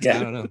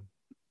don't know.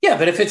 Yeah,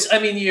 but if it's,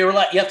 you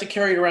have to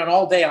carry it around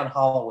all day on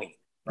Halloween,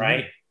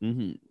 right?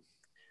 Mm-hmm.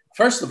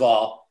 First of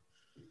all,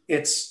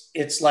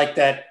 it's like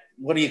that.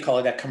 What do you call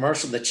it? That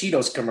commercial, the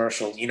Cheetos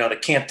commercial. The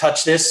can't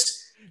touch this.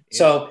 Yeah.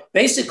 So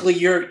basically,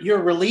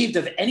 you're relieved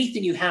of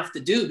anything you have to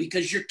do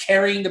because you're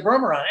carrying the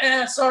broom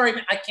around. Sorry,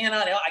 I can't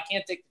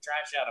take the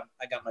trash out.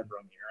 I got my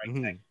broom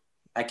here.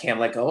 I can't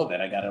let go of it.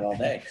 I got it all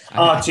day.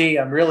 Gee,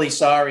 I'm really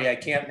sorry. I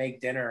can't make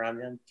dinner.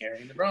 I'm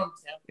carrying the broom.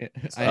 Yeah.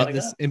 I have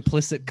this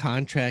implicit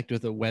contract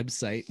with a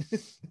website.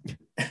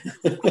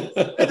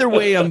 Either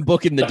way, I'm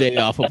booking the day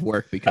off of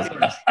work because of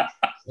this.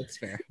 That's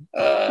fair.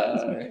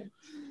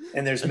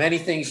 And there's many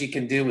things you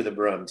can do with a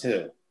broom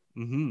too.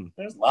 Mm-hmm.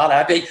 There's a lot.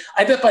 I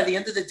bet by the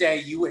end of the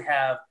day, you would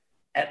have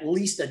at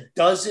least a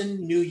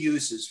dozen new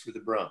uses for the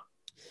broom.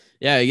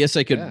 Yeah, I guess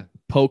I could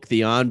poke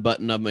the on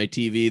button of my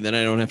TV. Then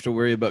I don't have to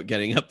worry about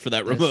getting up for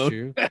that remote.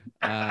 True.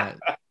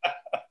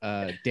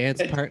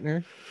 Dance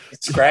partner.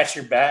 Scratch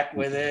your back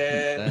with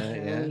it.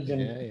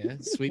 Yeah.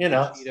 Sweet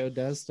Cheeto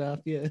does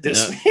stuff. Yeah.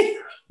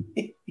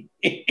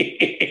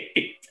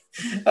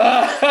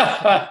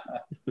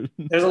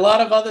 There's a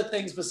lot of other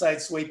things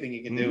besides sweeping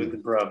you can do with the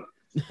broom.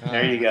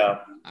 There you go.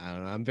 I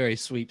don't know. I'm very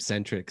sweep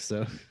centric,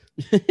 so.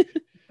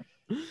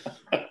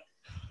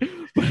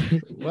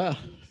 Well,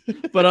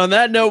 but on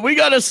that note, we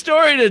got a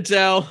story to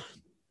tell.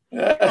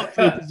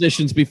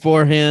 Positions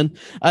beforehand.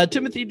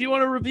 Timothy, do you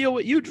want to reveal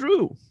what you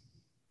drew?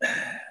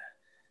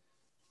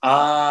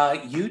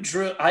 I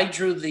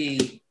drew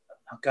the.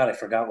 Oh God, I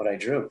forgot what I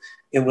drew.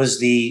 It was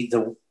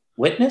the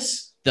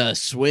witness. The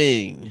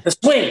swing. The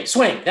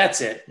swing.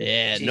 That's it.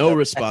 Yeah, no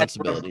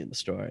responsibility in the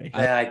story.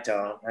 I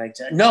don't.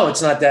 No,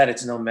 it's not that.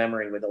 It's no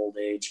memory with old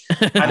age.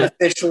 I'm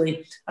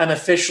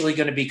officially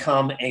going to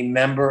become a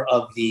member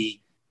of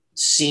the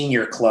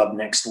senior club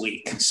next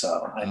week.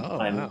 So I'm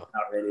not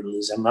ready to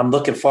lose. I'm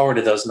looking forward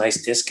to those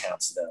nice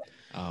discounts, though.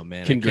 Oh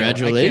man,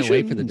 Congratulations. I can't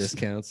wait for the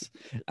discounts.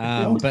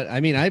 But I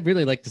mean, I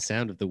really like the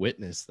sound of The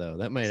Witness, though.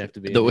 That might have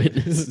to be The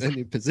Witness. a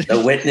new position.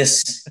 The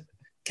Witness.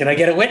 Can I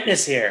get a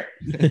witness here?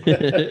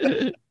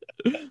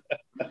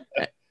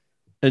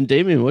 And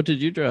Damien, what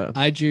did you draw?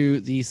 I drew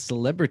the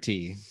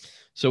Celebrity.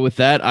 So with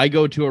that, I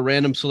go to a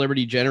random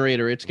celebrity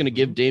generator. It's going to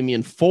give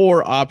Damien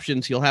 4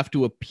 options. He'll have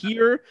to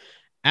appear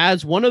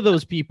as one of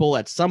those people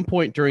at some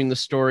point during the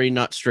story,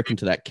 not stricken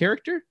to that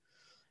character.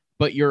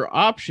 But your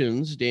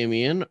options,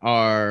 Damien,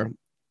 are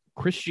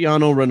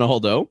Cristiano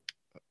Ronaldo,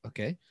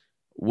 Okay.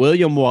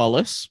 William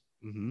Wallace,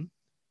 Mm-hmm.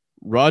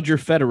 Roger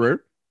Federer,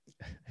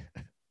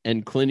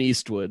 and Clint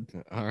Eastwood.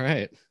 All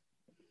right.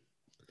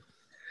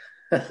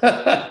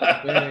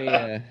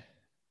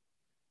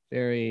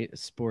 Very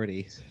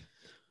sporty.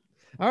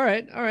 All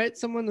right.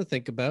 Something to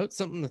think about.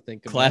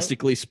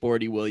 Classically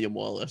sporty William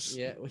Wallace.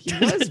 Yeah, well, he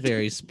was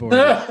very sporty.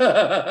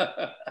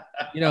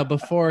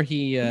 Before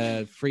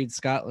he freed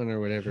Scotland or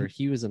whatever,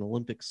 he was an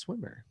Olympic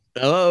swimmer.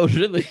 Oh,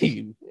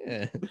 really?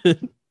 Yeah.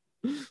 The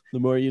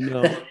more you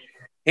know.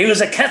 He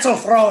was a kettle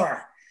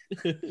thrower.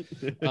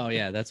 Oh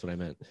yeah, that's what I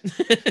meant.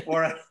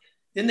 Or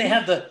didn't they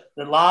have the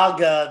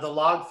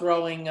log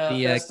throwing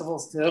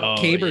festivals too? Oh,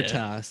 Caber yeah.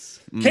 toss.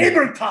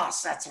 Caber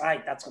toss. That's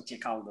right. That's what you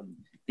call them.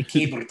 The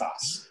caber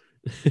toss.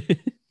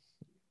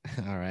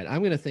 All right,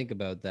 I'm gonna think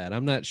about that.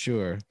 I'm not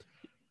sure.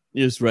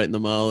 You're just writing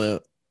them all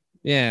out.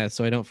 Yeah,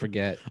 so I don't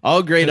forget.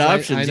 All great 'Cause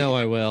options. I know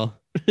I will.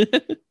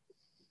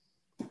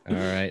 All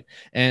right.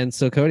 And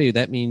so, Cody,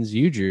 that means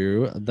you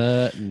drew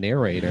the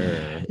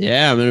narrator.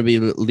 Yeah, I'm going to be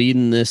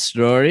leading this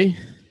story.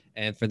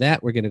 And for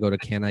that, we're going to go to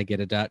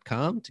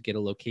canigeta.com to get a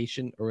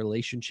location, a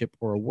relationship,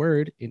 or a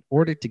word in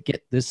order to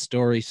get this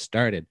story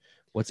started.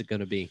 What's it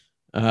going to be?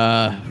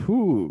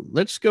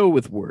 Let's go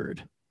with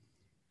word.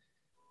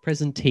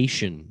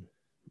 Presentation.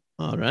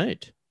 All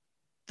right.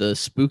 The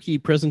spooky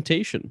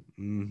presentation.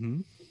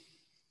 Mm-hmm.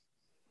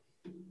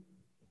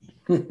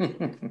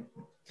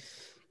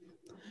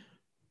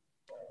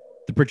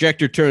 The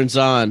projector turns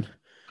on.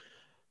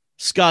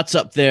 Scott's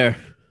up there.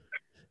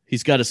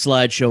 He's got a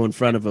slideshow in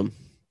front of him.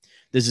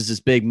 This is his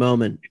big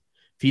moment.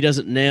 If he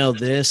doesn't nail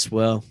this,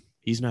 well,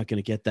 he's not going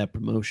to get that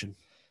promotion.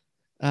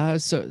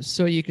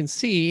 So you can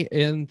see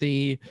in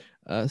the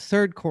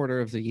third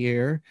quarter of the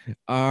year,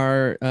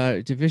 our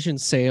division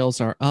sales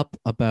are up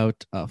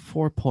about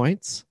 4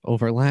 points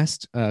over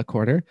last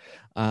quarter.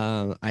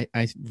 I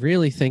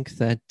really think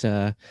that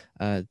the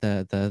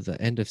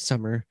end of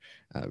summer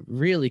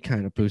really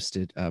kind of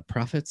boosted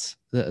profits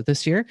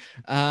this year.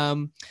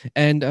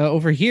 And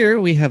over here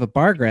we have a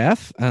bar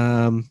graph.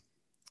 I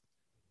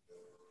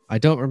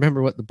don't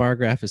remember what the bar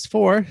graph is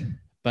for,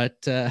 but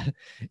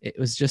it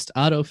was just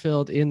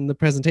auto-filled in the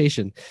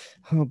presentation.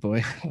 Oh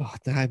boy,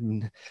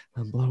 I'm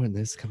blowing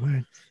this. Come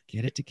on,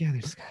 get it together,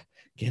 Scott.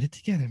 Get it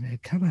together, man.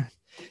 Come on,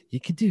 you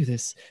can do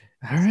this.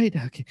 All right,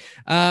 okay.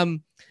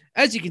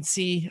 As you can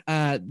see,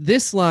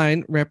 this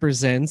line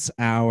represents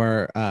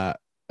our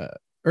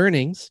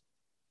earnings,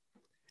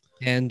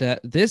 and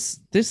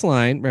this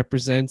line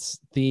represents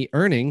the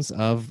earnings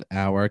of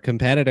our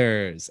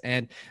competitors,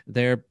 and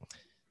they're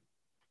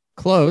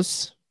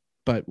close,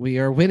 but we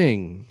are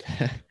winning.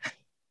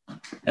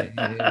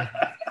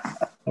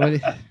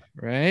 What,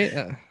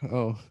 right?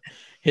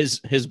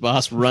 His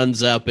boss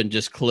runs up and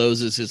just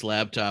closes his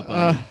laptop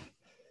on him.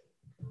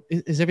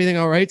 Is everything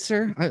all right,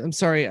 sir? I'm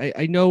sorry.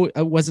 I know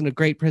it wasn't a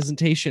great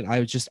presentation.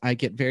 I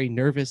get very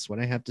nervous when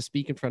I have to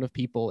speak in front of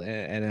people,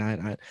 and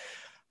I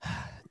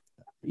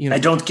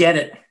don't get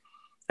it.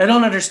 I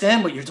don't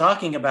understand what you're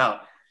talking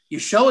about.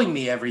 You're showing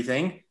me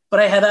everything, but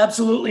I have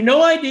absolutely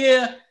no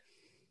idea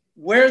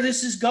where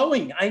this is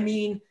going. I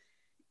mean,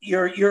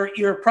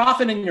 your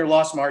profit and your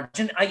loss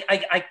margin.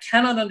 I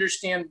cannot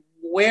understand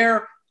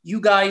where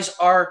you guys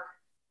are.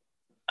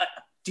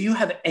 Do you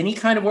have any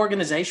kind of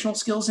organizational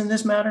skills in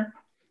this matter?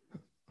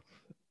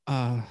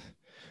 Well,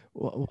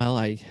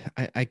 I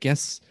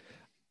guess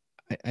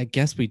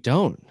we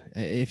don't.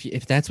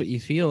 If that's what you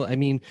feel. I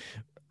mean,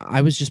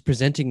 I was just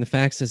presenting the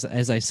facts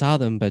as I saw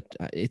them, but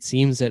it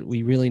seems that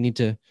we really need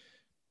to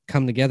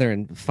come together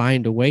and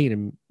find a way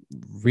to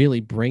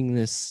really bring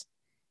this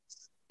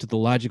to the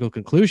logical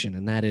conclusion,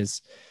 and that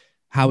is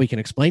how we can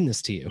explain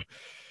this to you.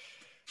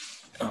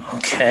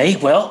 Okay,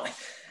 well,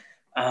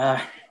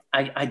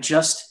 I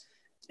just,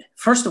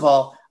 first of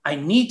all, I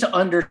need to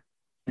understand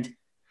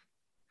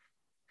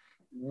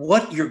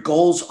what your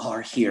goals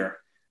are here.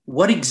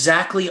 What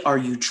exactly are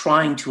you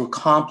trying to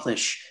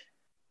accomplish?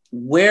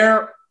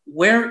 Where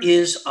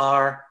is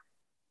our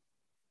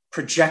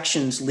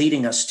projections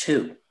leading us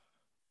to?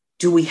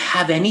 Do we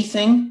have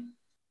anything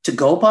to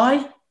go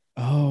by?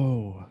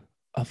 Oh,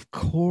 of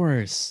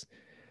course.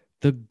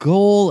 The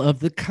goal of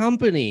the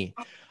company.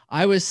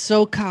 I was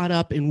so caught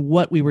up in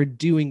what we were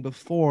doing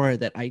before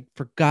that I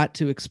forgot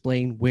to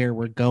explain where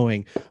we're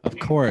going. Of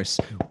course,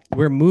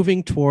 we're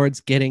moving towards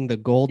getting the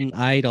golden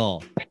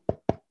idol.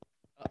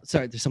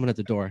 Sorry, there's someone at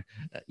the door.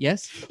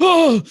 Yes?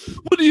 Oh,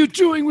 what are you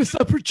doing with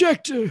that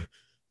projector?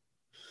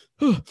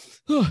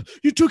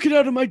 You took it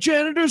out of my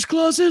janitor's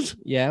closet?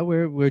 Yeah,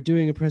 we're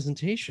doing a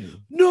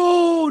presentation.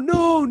 No,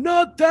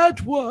 not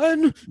that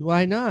one.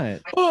 Why not?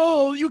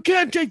 Oh, you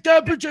can't take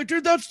that projector.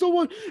 That's the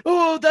one.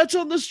 Oh, that's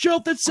on the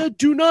shelf that said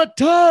do not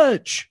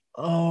touch.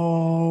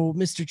 Oh,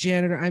 Mr.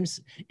 Janitor,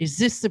 is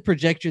this the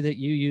projector that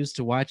you use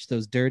to watch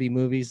those dirty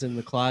movies in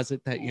the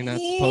closet that you're not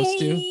supposed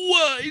to?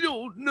 I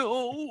don't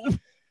know.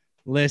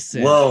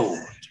 Listen. Whoa.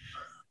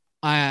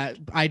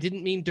 I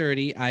didn't mean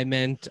dirty. I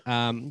meant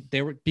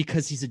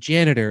because he's a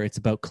janitor. It's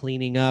about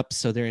cleaning up.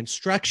 So they're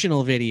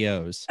instructional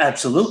videos.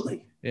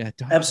 Absolutely. Yeah,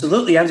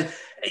 absolutely.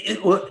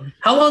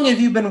 How long have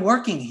you been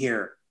working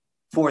here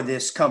for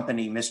this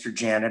company, Mr.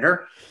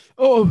 Janitor?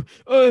 Oh,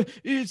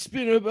 it's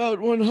been about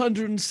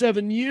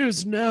 107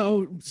 years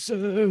now,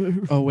 sir.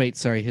 Oh, wait,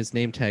 sorry. His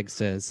name tag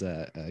says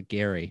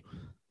Gary.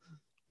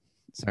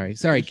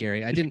 Sorry,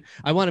 Gary.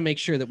 I want to make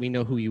sure that we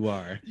know who you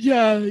are.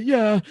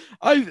 Yeah.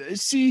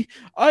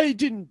 I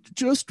didn't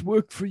just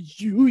work for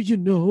you, you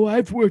know.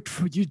 I've worked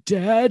for your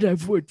dad.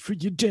 I've worked for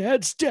your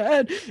dad's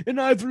dad. And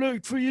I've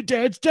worked for your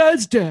dad's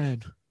dad's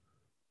dad.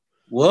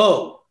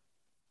 Whoa.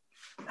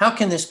 How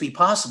can this be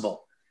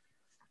possible?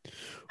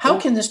 How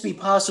can this be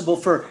possible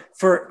for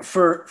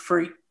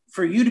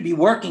you to be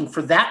working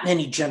for that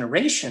many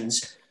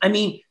generations? I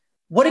mean,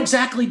 what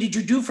exactly did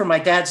you do for my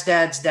dad's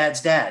dad's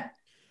dad's dad?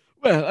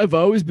 Well, I've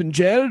always been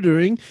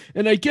janitoring,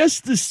 and I guess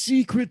the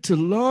secret to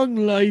long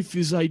life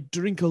is I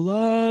drink a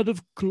lot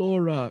of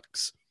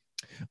Clorox.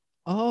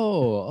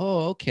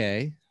 Oh,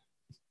 okay.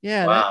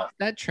 Yeah, wow.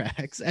 that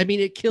tracks. I mean,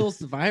 it kills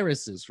the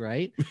viruses,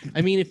 right?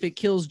 I mean, if it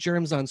kills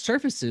germs on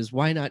surfaces,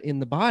 why not in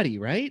the body,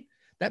 right?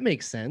 That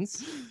makes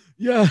sense.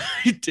 Yeah,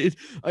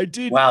 I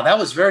did. Wow, that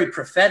was very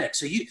prophetic.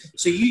 So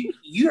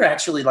you're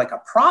actually like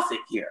a prophet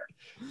here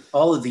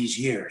all of these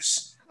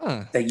years.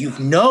 That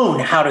you've known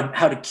how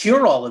to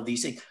cure all of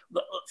these things.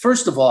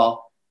 First of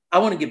all, I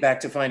want to get back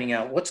to finding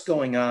out what's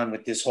going on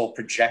with this whole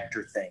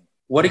projector thing.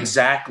 What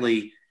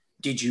exactly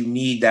did you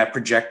need that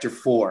projector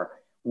for?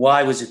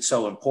 Why was it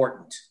so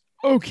important?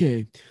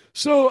 Okay,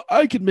 so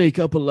I could make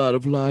up a lot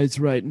of lies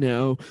right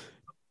now,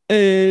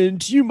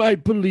 and you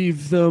might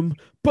believe them,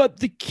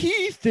 but the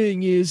key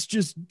thing is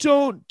just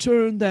don't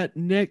turn that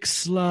next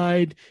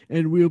slide,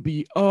 and we'll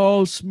be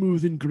all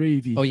smooth and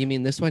gravy. Oh, you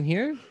mean this one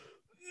here?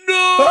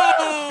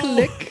 No!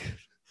 Click.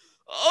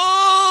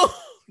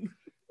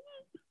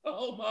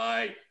 Oh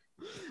my.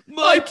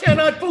 I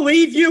cannot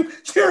believe you.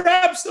 You're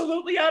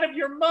absolutely out of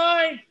your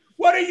mind.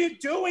 What are you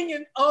doing?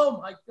 And oh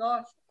my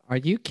gosh. Are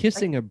you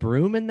kissing a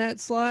broom in that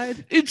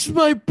slide? It's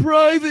my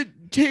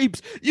private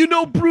tapes. You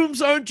know,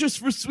 brooms aren't just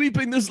for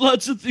sweeping. There's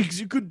lots of things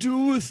you could do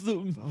with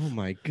them. Oh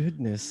my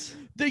goodness.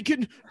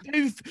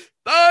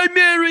 I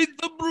married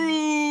the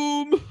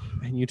broom.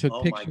 And you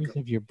took pictures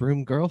of your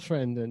broom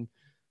girlfriend and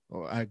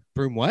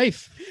broom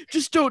wife.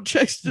 Just don't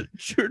check to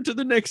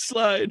the next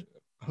slide.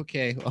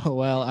 Okay. Oh,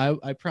 well,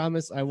 I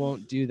promise I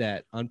won't do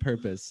that on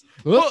purpose.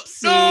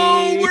 Whoopsie.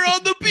 Oh, no, we're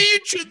on the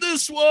beach in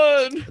this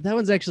one. That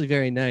one's actually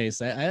very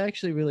nice. I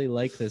actually really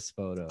like this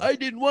photo. I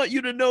didn't want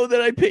you to know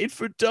that I paid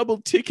for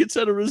double tickets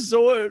at a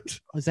resort.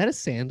 Was that a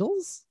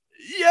sandals?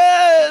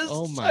 Yes.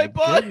 Oh my! I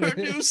bought her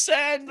new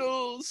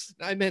sandals.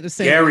 I meant to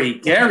say,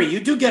 Gary,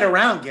 you do get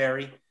around,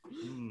 Gary.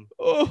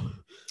 Oh.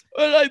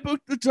 Well, I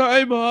booked the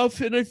time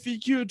off, and I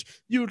figured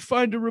you would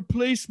find a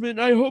replacement.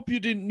 I hope you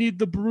didn't need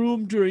the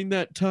broom during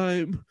that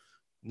time.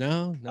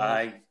 No.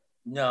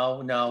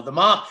 No. The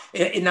mop.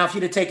 Now, if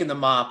you'd have taken the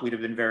mop, we'd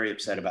have been very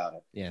upset about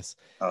it. Yes.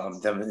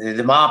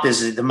 The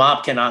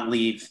mop cannot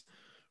leave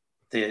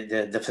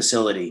the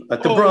facility,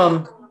 but the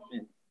broom.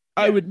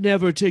 I would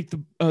never take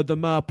the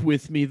mop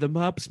with me. The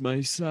mop's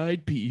my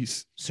side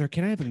piece. Sir,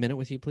 can I have a minute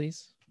with you,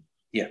 please?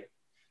 Yeah.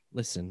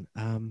 Listen,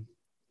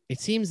 it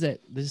seems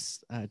that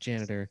this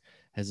janitor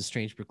has a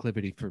strange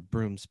proclivity for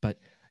brooms, but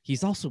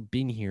he's also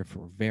been here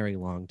for a very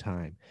long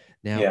time.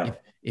 Now,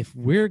 if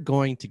we're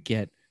going to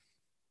get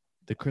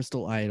the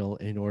crystal idol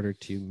in order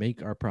to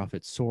make our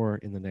profits soar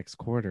in the next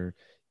quarter,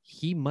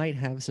 he might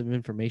have some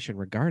information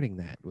regarding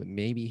that.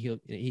 Maybe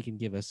he can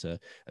give us a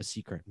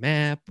secret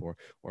map or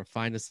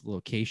find us the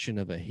location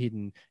of a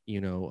hidden,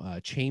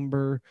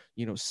 chamber,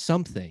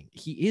 something.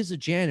 He is a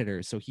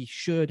janitor, so he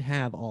should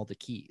have all the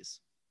keys.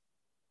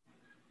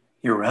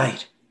 You're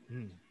right.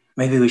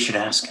 Maybe we should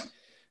ask him.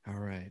 All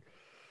right.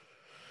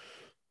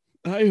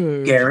 I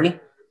heard. Gary?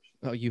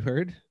 Oh, you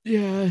heard?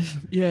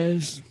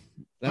 Yes.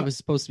 That was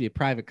supposed to be a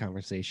private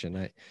conversation.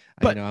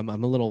 I know I'm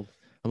a little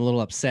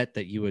upset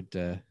that you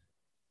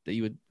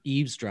would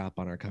eavesdrop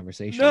on our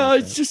conversation. No,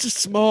 it's just a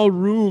small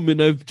room,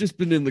 and I've just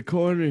been in the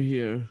corner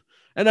here.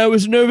 And I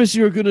was nervous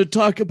you were going to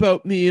talk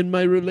about me and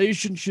my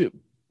relationship.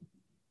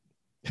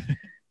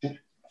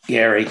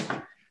 Gary,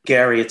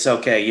 it's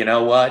okay. You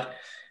know what?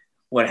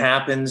 What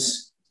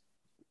happens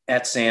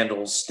at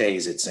Sandals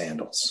stays at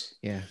Sandals.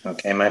 Yeah.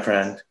 Okay, my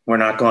friend. We're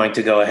not going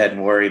to go ahead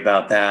and worry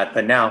about that.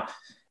 But now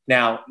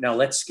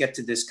let's get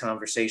to this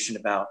conversation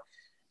about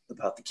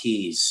the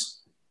keys.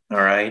 All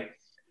right.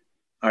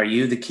 Are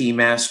you the key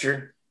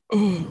master?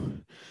 Oh,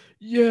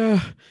 yeah.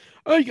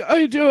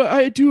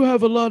 I do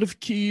have a lot of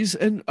keys,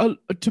 and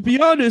to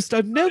be honest,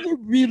 I've never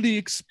really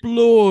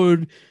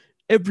explored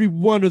every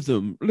one of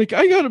them. Like,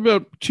 I got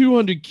about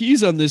 200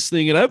 keys on this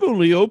thing, and I've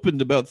only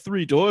opened about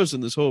 3 doors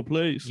in this whole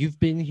place. You've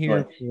been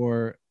here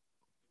for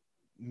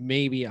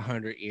maybe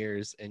 100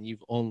 years, and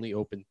you've only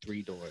opened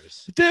 3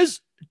 doors.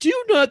 Do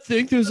you not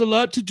think there's a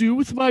lot to do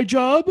with my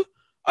job?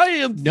 I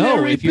am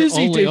very if you're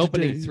busy only day to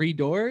opening day. 3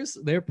 doors,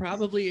 there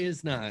probably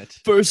is not.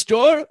 First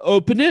door,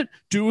 open it,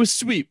 do a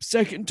sweep.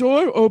 Second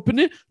door, open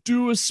it,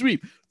 do a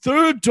sweep.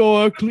 Third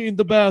door, clean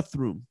the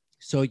bathroom.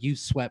 So you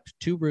swept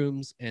 2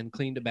 rooms and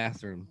cleaned a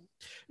bathroom.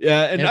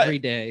 Yeah, and every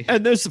day.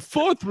 And there's a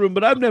 4th room,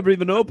 but I've never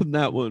even opened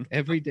that one.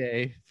 Every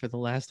day for the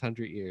last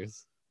 100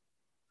 years.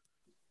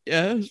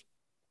 Yeah.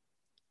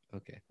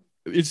 Okay.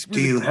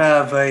 Do you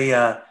have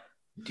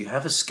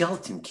a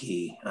skeleton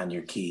key on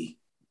your key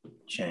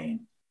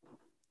chain?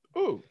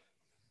 Oh.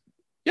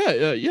 Yeah,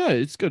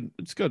 it's got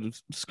a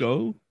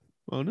skull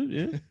on it,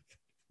 yeah.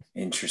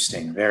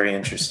 Interesting, very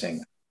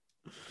interesting.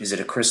 Is it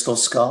a crystal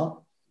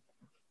skull?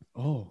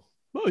 Oh,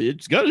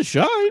 it's got a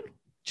shine.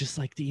 Just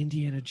like the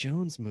Indiana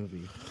Jones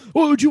movie.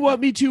 Oh, would you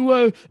want me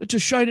to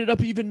shine it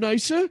up even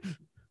nicer?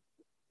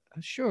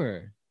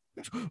 Sure.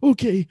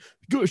 Okay,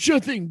 good, sure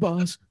thing,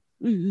 boss.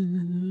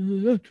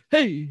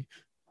 Hey.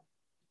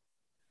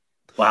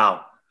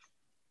 Wow,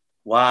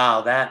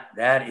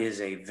 that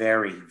is a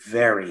very,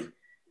 very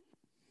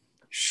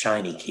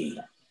shiny key.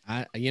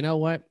 You know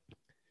what?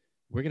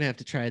 We're gonna have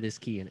to try this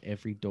key in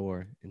every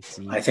door and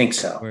see. I think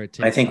so. Where it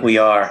takes I think us. we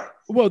are.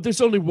 Well, there's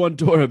only one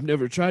door I've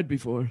never tried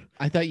before.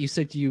 I thought you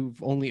said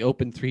you've only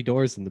opened 3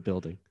 doors in the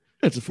building.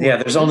 That's a 4. Yeah,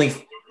 there's only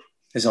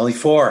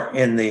 4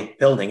 in the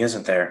building,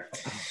 isn't there?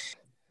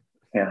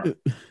 Yeah.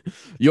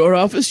 Your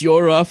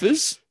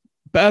office,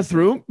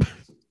 bathroom.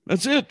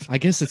 That's it. I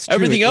guess it's true.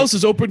 Everything else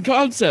is open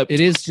concept.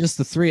 It is just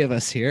the 3 of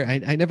us here.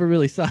 I never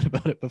really thought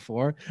about it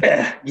before.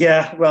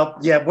 Yeah. Well,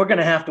 yeah, we're going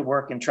to have to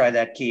work and try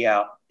that key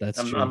out.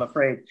 That's true.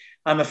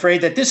 I'm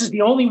afraid that this is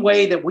the only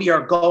way that we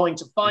are going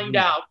to find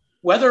out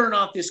whether or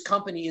not this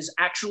company is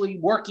actually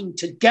working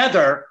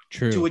together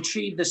to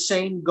achieve the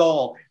same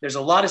goal. There's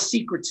a lot of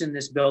secrets in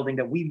this building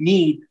that we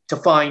need to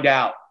find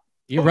out.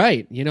 You're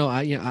right.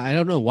 I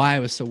don't know why I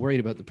was so worried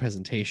about the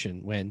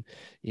presentation when,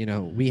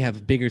 we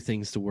have bigger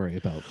things to worry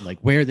about, like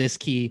where this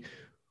key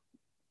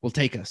will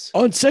take us.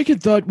 On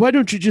second thought, why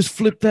don't you just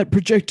flip that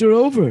projector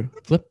over?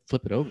 Flip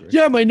it over?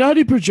 Yeah, my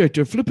naughty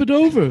projector. Flip it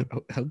over.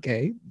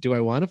 Okay. Do I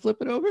want to flip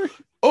it over?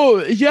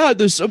 Oh, yeah,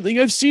 there's something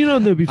I've seen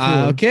on there before.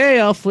 Okay,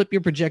 I'll flip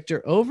your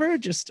projector over.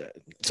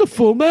 It's a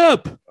full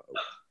map.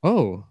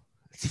 Oh,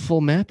 it's a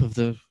full map of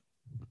the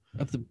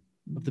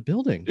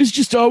building. It's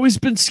just always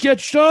been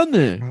sketched on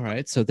there. All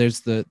right, so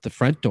there's the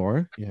front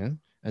door, yeah,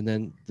 and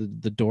then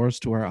the doors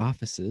to our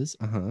offices,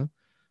 and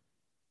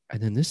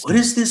then this. What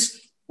is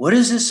this? What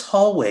does this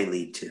hallway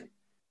lead to?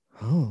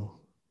 Oh,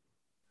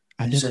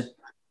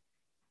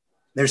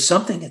 there's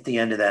something at the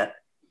end of that.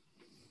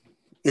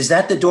 Is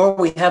that the door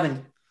we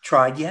haven't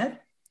tried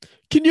yet?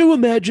 Can you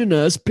imagine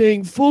us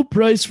paying full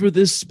price for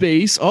this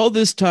space all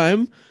this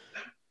time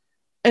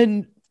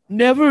and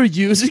never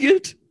using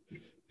it?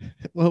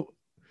 Well,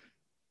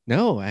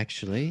 no,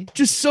 actually.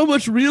 Just so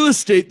much real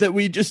estate that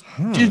we just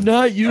did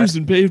not use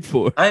and paid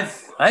for.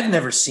 I've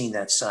never seen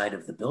that side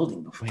of the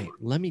building before. Wait,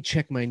 let me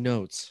check my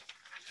notes.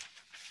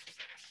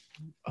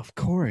 Of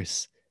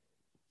course.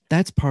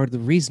 That's part of the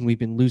reason we've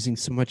been losing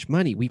so much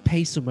money. We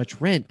pay so much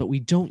rent, but we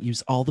don't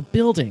use all the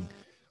building.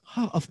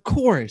 Of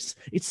course.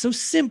 It's so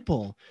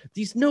simple.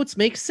 These notes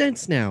make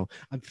sense now.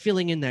 I'm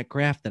filling in that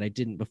graph that I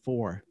didn't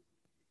before.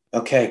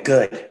 Okay,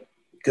 good.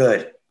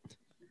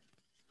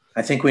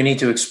 I think we need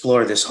to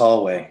explore this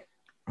hallway.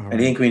 Right. I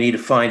think we need to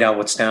find out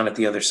what's down at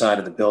the other side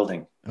of the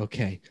building.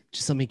 Okay,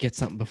 just let me get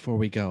something before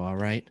we go, all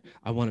right?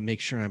 I want to make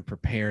sure I'm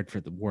prepared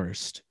for the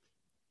worst.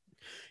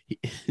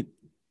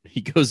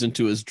 He goes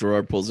into his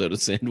drawer, pulls out a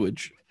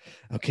sandwich.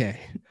 Okay,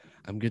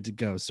 I'm good to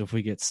go. So if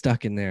we get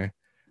stuck in there,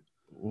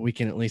 we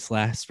can at least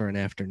last for an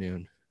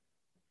afternoon.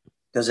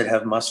 Does it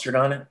have mustard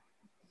on it?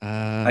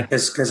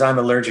 Because I'm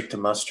allergic to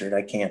mustard.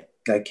 I can't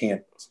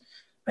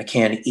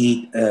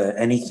eat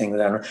anything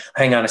without.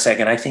 Hang on a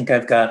second. I think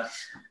I've got.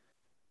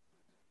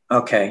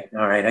 Okay.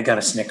 All right. I got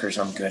a Snickers.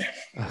 I'm good.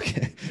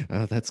 Okay.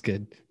 Oh, that's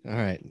good. All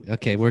right.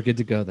 Okay. We're good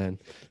to go then.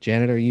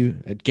 Janet, are you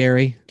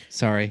Gary?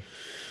 Sorry.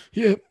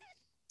 Yeah.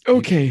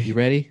 Okay. You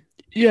ready?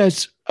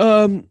 Yes.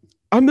 I'm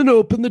going to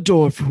open the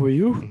door for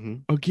you. Mm-hmm.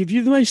 I'll give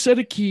you my set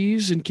of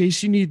keys in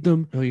case you need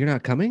them. Oh, you're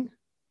not coming?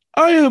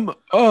 I am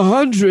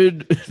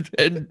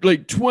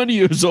 120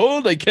 years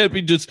old. I can't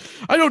be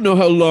I don't know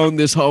how long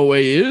this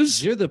hallway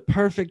is. You're the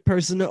perfect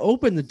person to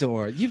open the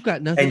door. You've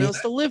got nothing else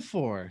to live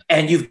for.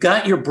 And you've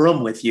got your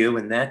broom with you,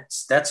 and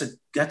that's a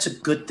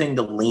good thing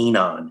to lean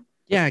on.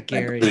 Yeah,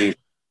 Gary.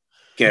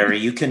 Gary,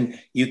 you can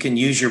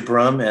use your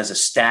broom as a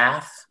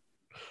staff.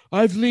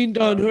 I've leaned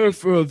on her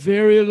for a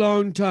very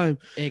long time.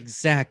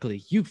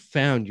 Exactly. You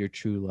found your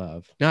true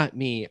love. Not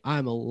me.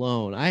 I'm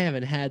alone. I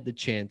haven't had the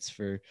chance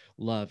for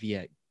love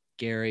yet,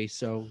 Gary.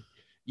 So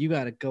you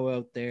got to go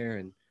out there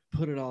and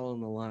put it all on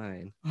the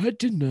line. I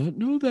did not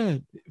know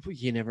that.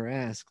 You never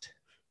asked.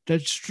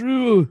 That's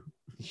true.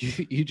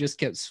 You just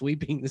kept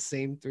sweeping the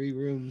same 3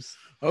 rooms.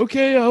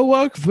 Okay, I'll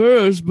walk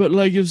first, but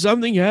like if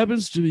something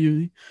happens to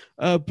you,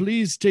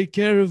 please take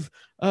care of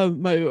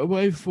my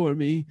wife for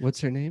me.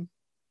 What's her name?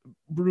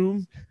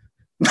 Broom.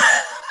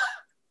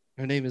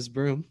 Her name is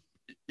Broom.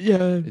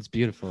 Yeah. It's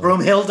beautiful.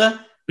 Broomhilda?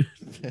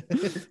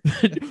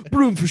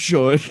 Broom for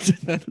short.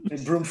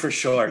 Broom for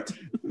short.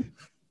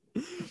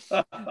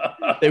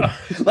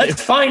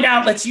 Let's find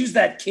out. Let's use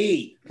that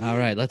key. All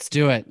right, let's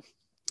do it.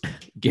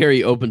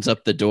 Gary opens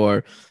up the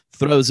door,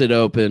 throws it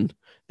open.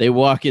 They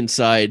walk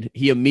inside.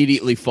 He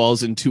immediately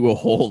falls into a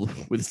hole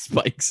with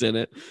spikes in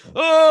it.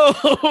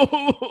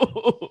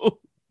 Oh!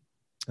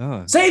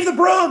 Save the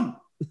broom!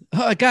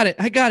 Oh, I got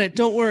it.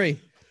 Don't worry.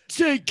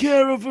 Take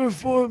care of her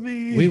for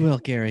me. We will,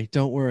 Gary.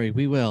 Don't worry.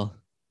 We will.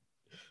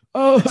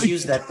 Oh, Let's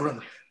use that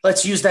broom.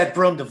 Let's use that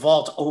broom to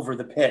vault over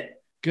the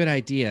pit. Good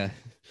idea.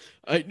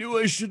 I knew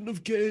I shouldn't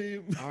have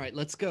came. All right,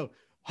 let's go.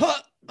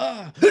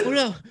 Oh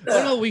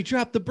no, we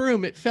dropped the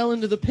broom. It fell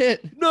into the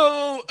pit.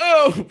 No.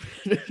 Oh,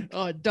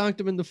 Oh, it donked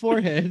him in the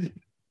forehead.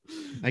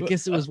 I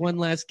guess it was one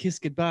last kiss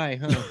goodbye,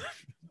 huh?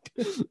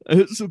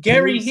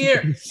 Gary,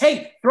 here.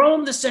 Hey, throw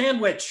him the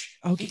sandwich.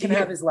 Okay, He can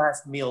have his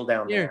last meal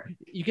down there. Here,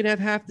 you can have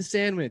half the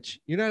sandwich.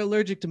 You're not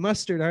allergic to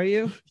mustard, are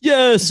you?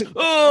 yes.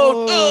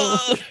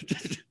 Oh.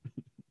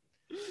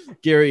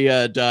 Gary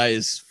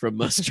dies from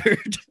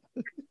mustard.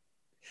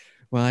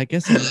 Well, I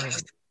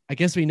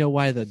guess we know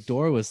why the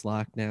door was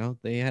locked now.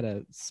 They had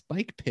a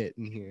spike pit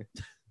in here.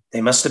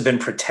 They must have been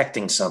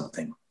protecting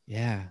something.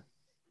 Yeah.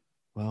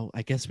 Well,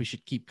 I guess we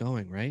should keep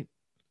going, right?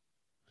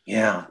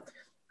 Yeah.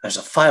 There's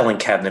a filing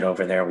cabinet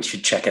over there. We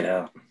should check it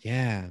out.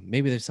 Yeah.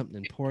 Maybe there's something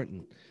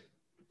important.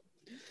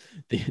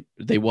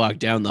 They walk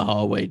down the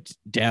hallway,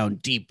 down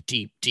deep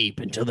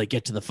until they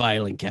get to the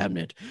filing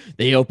cabinet.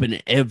 They open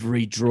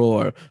every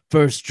drawer.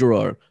 First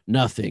drawer,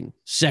 nothing.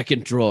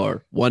 Second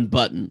drawer, 1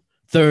 button.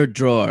 Third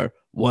drawer,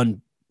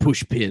 1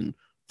 push pin.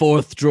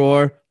 Fourth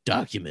drawer,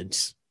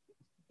 documents.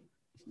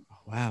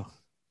 Wow.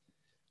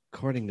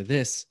 According to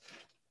this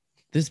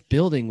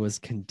building was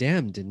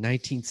condemned in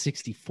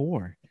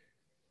 1964.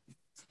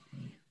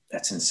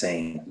 That's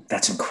insane.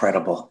 That's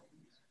incredible.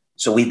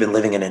 So we've been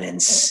living in a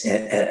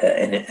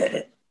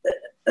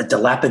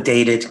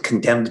dilapidated,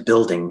 condemned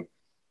building.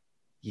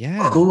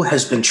 Yeah. Who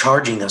has been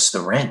charging us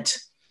the rent?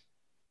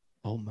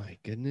 Oh my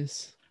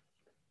goodness.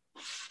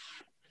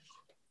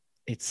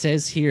 It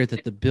says here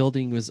that the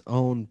building was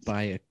owned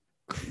by a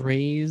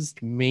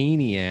crazed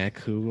maniac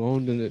who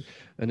owned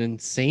an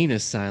insane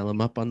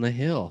asylum up on the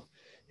hill.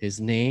 His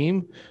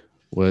name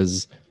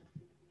was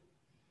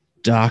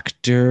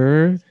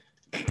Dr.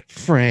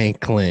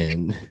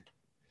 Franklin.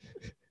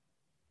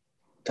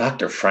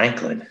 Dr.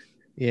 Franklin.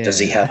 Yeah. Does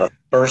he have a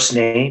first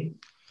name?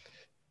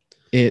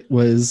 It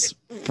was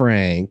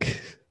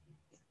Frank.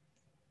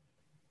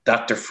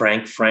 Dr.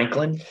 Frank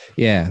Franklin?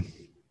 Yeah.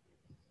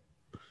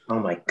 Oh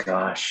my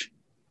gosh.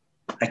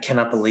 I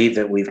cannot believe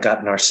that we've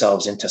gotten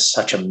ourselves into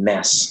such a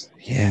mess.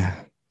 Yeah.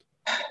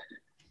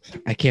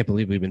 I can't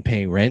believe we've been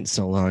paying rent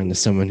so long to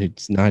someone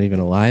who's not even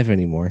alive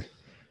anymore.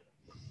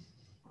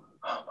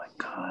 Oh my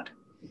God.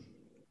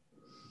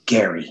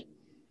 Gary.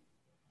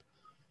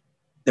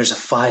 There's a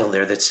file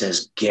there that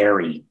says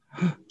Gary.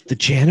 The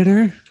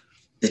janitor?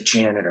 The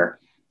janitor.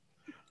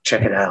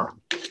 Check it out.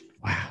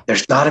 Wow.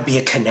 There's got to be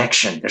a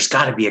connection. There's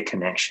got to be a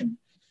connection.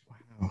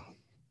 Wow.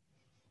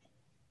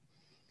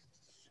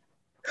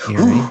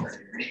 Ooh,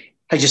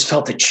 I just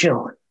felt a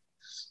chill.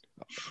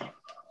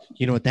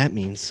 You know what that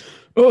means?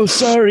 Oh,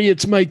 sorry,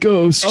 it's my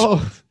ghost.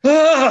 Oh,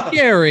 Ah!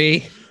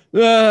 Gary.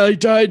 I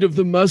died of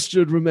the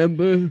mustard,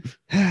 remember?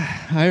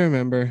 I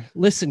remember.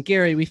 Listen,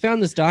 Gary, we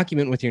found this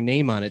document with your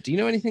name on it. Do you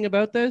know anything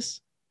about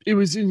this? It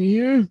was in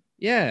here?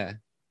 Yeah.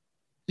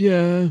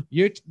 Yeah.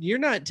 You're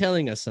not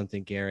telling us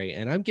something, Gary,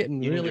 and I'm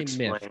getting You need to really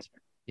explain. miffed.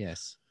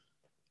 Yes.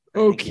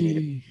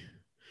 Okay.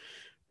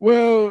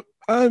 Well,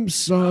 I'm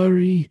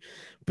sorry,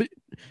 but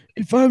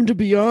if I'm to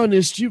be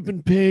honest, you've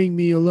been paying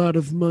me a lot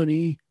of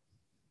money.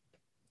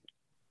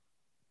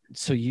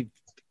 So you've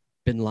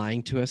been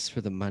lying to us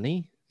for the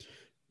money?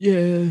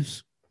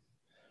 Yes.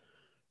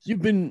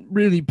 You've been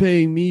really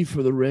paying me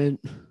for the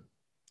rent.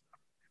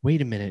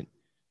 Wait a minute.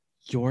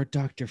 You're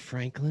Dr.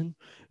 Franklin?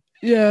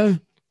 Yeah.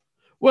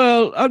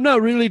 Well, I'm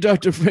not really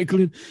Dr.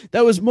 Franklin.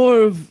 That was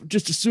more of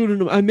just a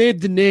pseudonym. I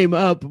made the name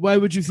up. Why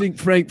would you think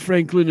Frank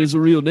Franklin is a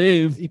real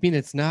name? You mean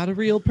it's not a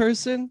real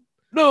person?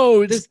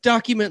 No, This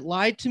document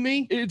lied to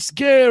me? it's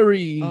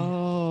Gary.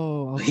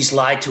 Oh, okay. He's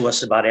lied to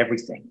us about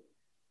everything.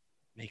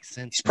 Makes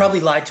sense. He's now. probably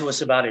lied to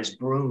us about his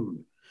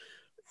broom.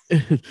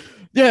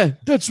 Yeah,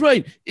 that's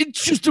right.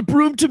 It's just a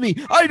broom to me.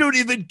 I don't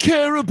even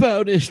care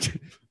about it.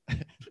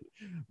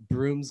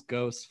 Broom's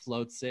ghost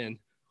floats in.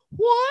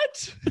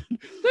 What?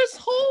 This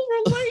whole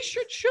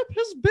relationship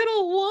has been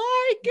a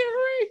lie,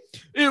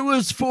 Gary? It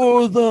was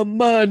for the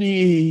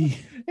money.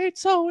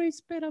 It's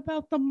always been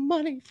about the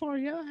money for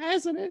you,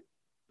 hasn't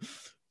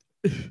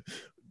it?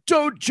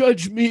 Don't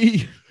judge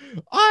me.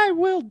 I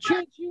will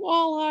judge you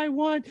all I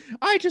want.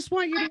 I just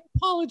want you to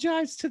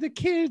apologize to the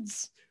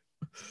kids.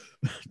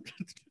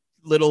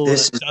 Little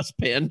This is-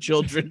 dustpan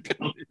children.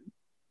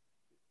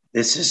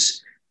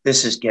 This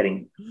is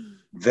getting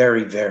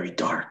very, very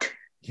dark,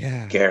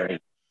 Yeah. Gary.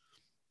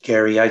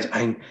 Gary,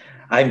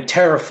 I'm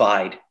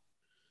terrified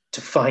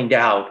to find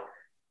out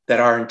that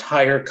our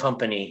entire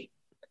company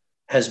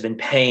has been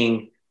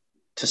paying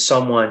to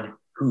someone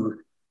who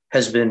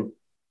has been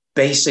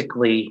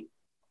basically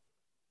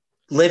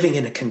living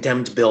in a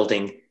condemned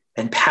building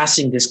and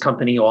passing this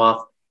company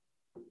off.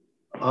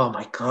 Oh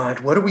my God,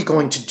 what are we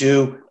going to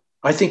do?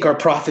 I think our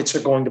profits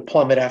are going to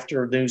plummet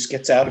after news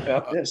gets out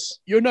about this.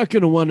 You're not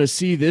going to want to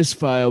see this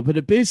file, but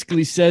it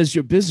basically says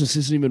your business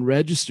isn't even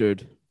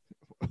registered.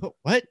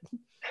 What?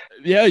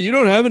 Yeah, you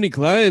don't have any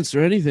clients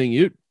or anything.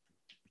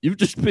 You've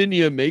just been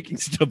here making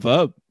stuff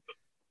up.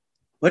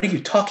 What are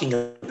you talking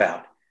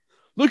about?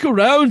 Look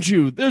around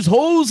you. There's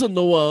holes in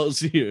the walls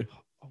here.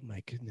 Oh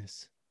my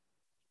goodness.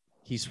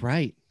 He's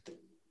right.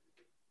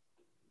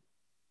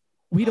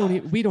 We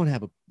don't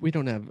have a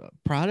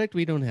product.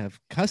 We don't have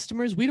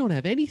customers. We don't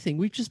have anything.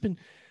 We've just been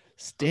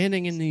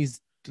standing in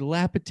these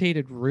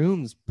dilapidated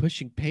rooms,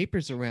 pushing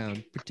papers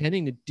around,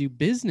 pretending to do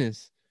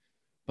business.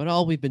 But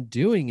all we've been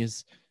doing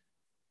is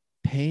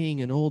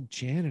paying an old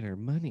janitor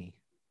money.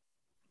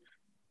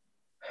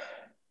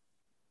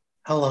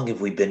 How long have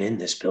we been in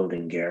this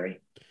building, Gary?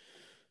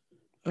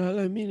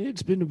 I mean,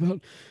 it's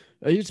been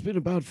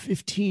about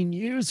 15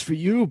 years for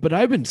you, but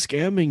I've been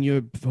scamming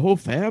your whole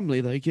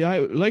family.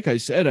 Like I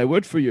said, I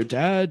worked for your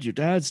dad, your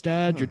dad's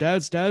dad, your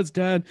dad's dad's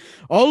dad.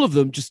 All of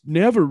them just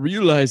never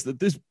realized that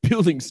this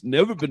building's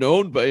never been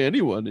owned by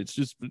anyone. It's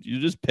just,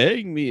 you're just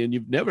paying me and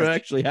you've never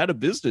actually had a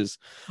business.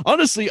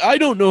 Honestly, I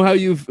don't know how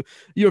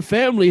your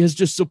family has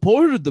just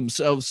supported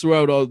themselves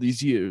throughout all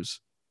these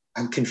years.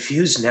 I'm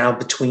confused now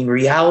between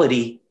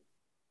reality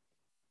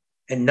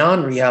and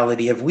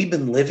non-reality. Have we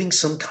been living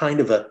some kind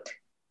of a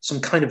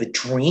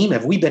dream?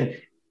 Have we been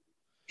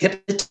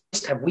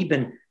hypnotized?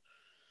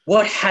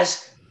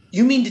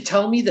 You mean to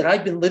tell me that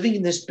I've been living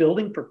in this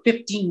building for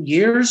 15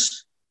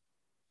 years?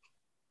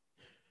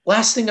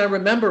 Last thing I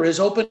remember is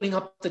opening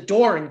up the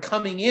door and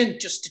coming in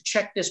just to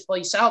check this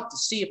place out to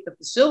see if the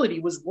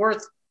facility was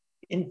worth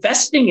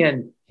investing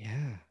in.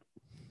 Yeah.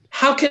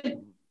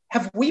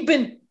 Have we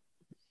been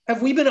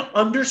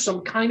under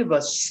some kind of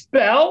a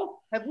spell?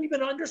 Have we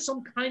been under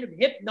some kind of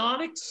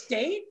hypnotic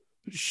state?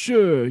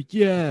 Sure,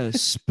 yeah,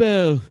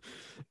 spell.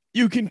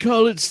 You can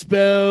call it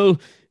spell,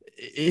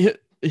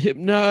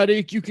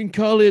 hypnotic. You can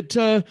call it,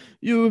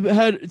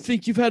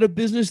 think you've had a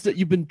business that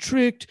you've been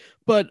tricked,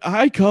 but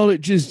I call it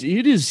just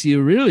idiocy,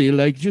 really.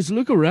 Like, just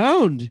look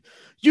around.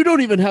 You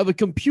don't even have a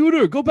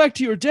computer. Go back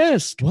to your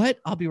desk. What?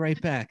 I'll be right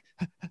back.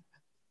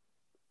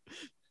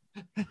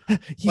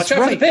 He's Watch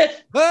out for the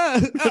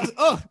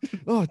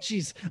pit.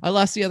 Geez. I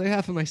lost the other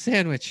half of my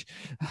sandwich.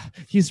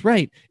 He's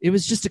right. It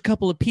was just a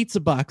couple of pizza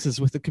boxes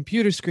with a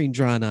computer screen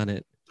drawn on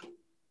it.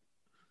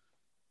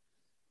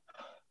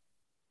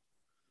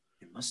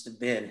 It must have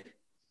been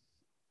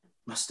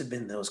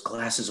those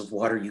glasses of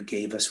water you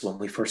gave us when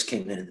we first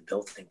came into the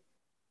building.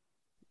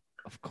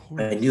 Of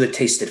course. I knew it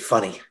tasted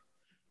funny.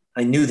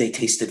 I knew they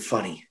tasted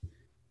funny.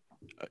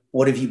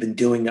 What have you been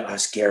doing to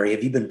us, Gary?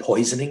 Have you been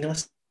poisoning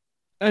us?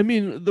 I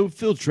mean, the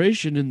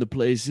filtration in the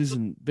place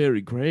isn't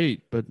very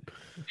great, but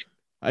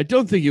I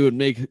don't think it would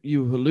make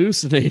you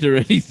hallucinate or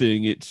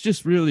anything. It's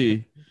just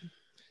really.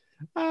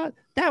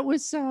 That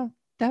was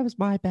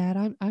my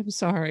bad. I'm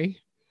sorry.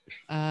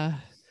 I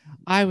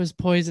was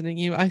poisoning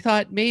you. I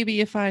thought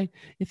maybe if I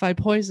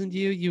poisoned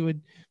you, you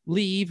would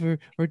leave or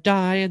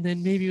die, and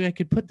then maybe I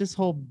could put this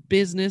whole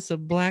business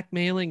of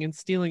blackmailing and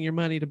stealing your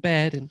money to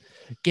bed, and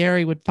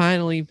Gary would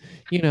finally,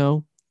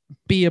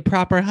 be a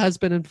proper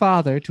husband and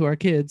father to our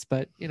kids.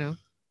 But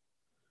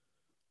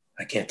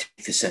I can't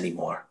take this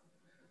anymore.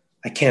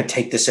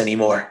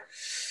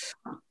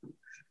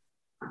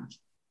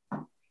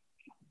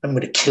 I'm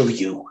going to kill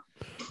you.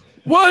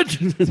 What?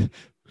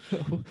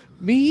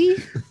 Me?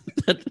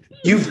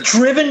 You've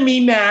driven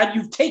me mad.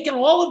 You've taken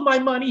all of my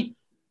money.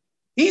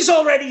 He's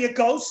already a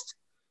ghost.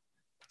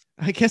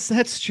 I guess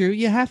that's true.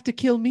 You have to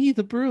kill me,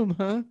 the broom,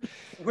 huh?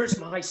 Where's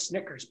my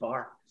Snickers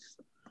bar?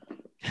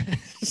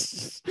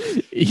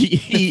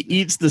 he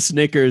eats the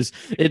Snickers.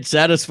 It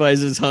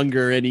satisfies his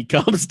hunger and he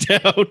calms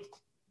down.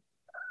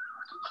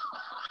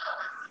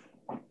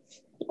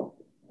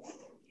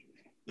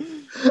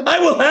 I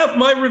will have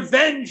my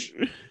revenge.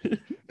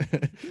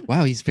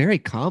 Wow, he's very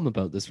calm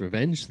about this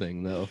revenge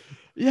thing, though.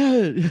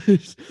 Yeah.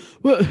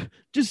 Well,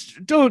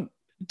 just don't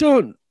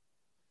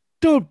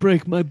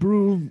break my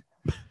broom.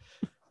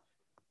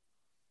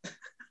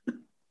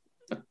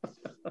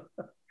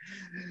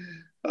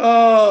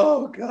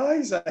 Oh,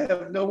 guys, I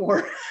have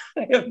nowhere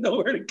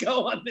to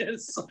go on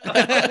this.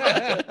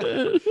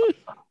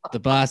 The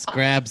boss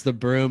grabs the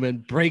broom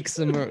and breaks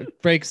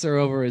her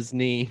over his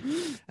knee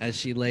as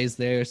she lays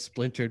there,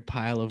 splintered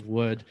pile of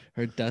wood.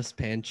 Her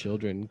dustpan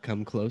children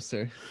come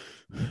closer.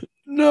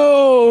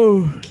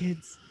 No,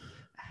 kids,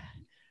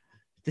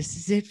 This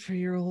is it for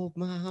your old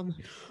mom.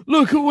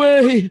 Look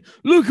away,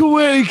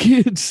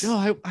 kids.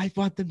 No, I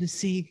want them to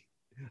see.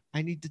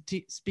 I need to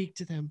speak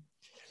to them.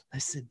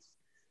 Listen,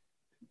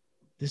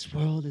 this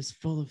world is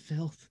full of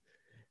filth,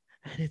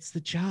 and it's the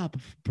job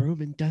of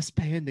broom and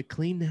dustpan to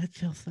clean that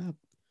filth up.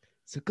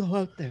 So go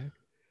out there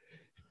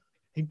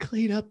and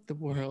clean up the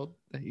world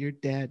that your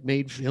dad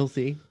made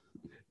filthy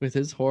with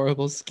his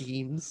horrible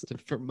schemes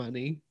for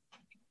money.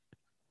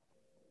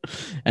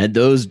 And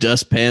those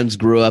dustpans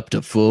grew up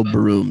to full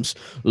brooms,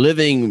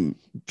 living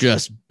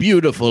just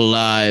beautiful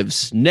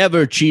lives,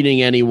 never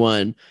cheating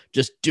anyone,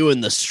 just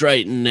doing the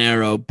straight and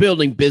narrow,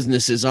 building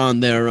businesses on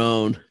their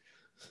own.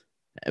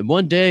 And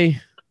one day,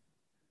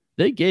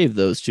 they gave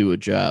those two a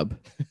job.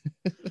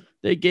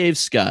 They gave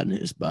Scott and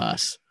his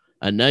boss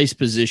a nice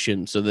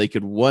position so they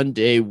could one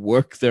day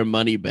work their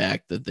money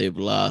back that they've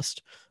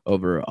lost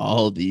over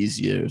all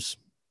these years.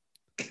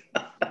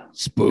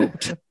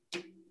 Spooked.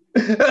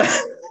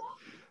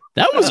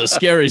 That was a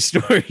scary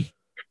story.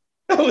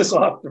 That was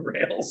off the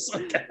rails.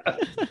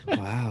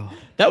 Wow.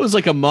 That was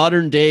like a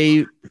modern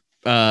day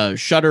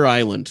Shutter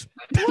Island.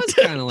 It was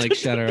kind of like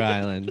Shutter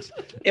Island.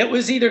 It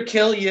was either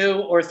kill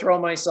you or throw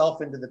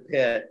myself into the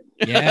pit.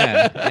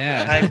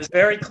 Yeah. I was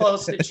very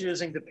close to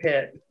choosing the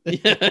pit.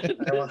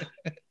 Yeah.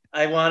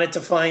 I wanted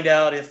to find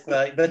out if,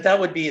 but that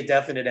would be a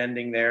definite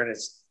ending there.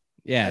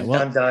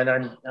 I'm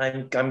done.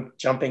 I'm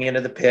jumping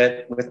into the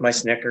pit with my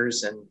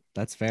Snickers, and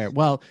that's fair.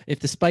 Well, if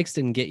the spikes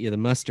didn't get you, the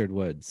mustard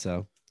would.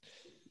 So,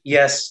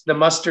 yes, the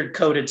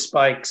mustard-coated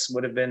spikes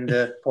would have been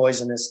the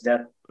poisonous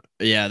death.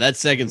 Yeah, that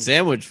second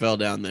sandwich fell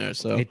down there.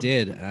 So it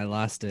did. I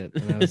lost it.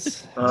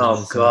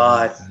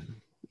 God.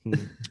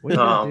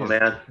 Oh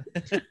man,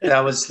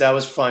 that was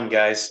fun,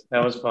 guys.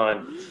 That was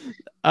fun.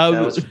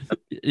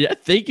 Yeah,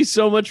 thank you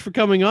so much for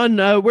coming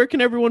on. Where can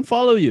everyone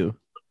follow you?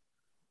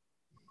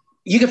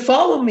 You can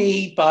follow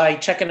me by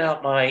checking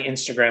out my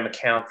Instagram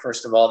account.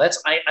 First of all,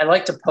 I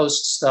like to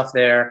post stuff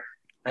there.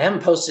 I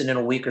haven't posted in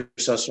a week or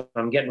so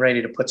I'm getting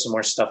ready to put some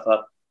more stuff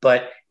up.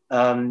 But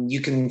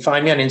you can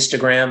find me on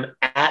Instagram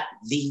at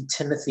the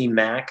Timothy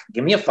Mac.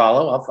 Give me a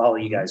follow. I'll follow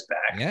you guys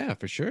back. Yeah,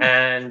 for sure.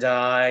 And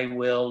I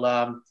will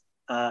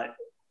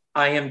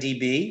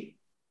IMDb.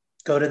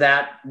 Go to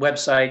that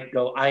website.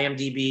 Go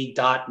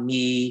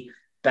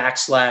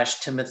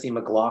imdb.me/Timothy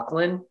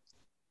McLaughlin.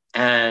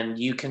 And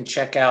you can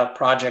check out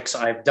projects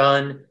I've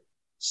done,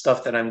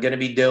 stuff that I'm going to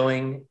be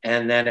doing.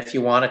 And then if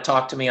you want to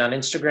talk to me on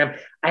Instagram,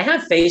 I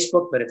have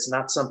Facebook, but it's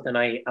not something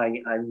I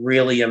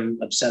really am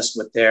obsessed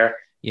with there.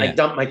 Yeah. I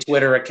dumped my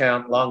Twitter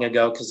account long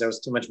ago because there was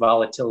too much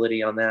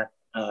volatility on that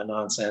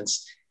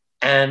nonsense.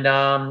 And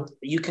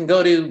you can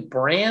go to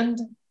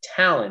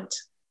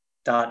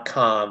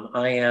brandtalent.com.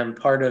 I am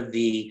part of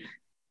the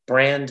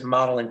brand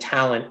model and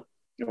talent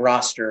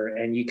roster,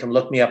 and you can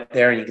look me up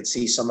there and you can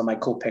see some of my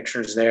cool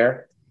pictures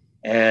there.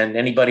 And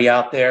anybody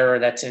out there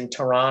that's in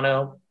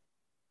Toronto,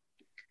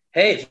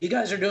 hey, if you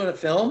guys are doing a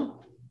film,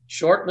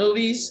 short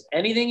movies,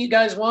 anything you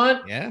guys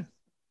want, yeah,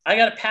 I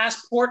got a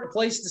passport, a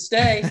place to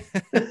stay,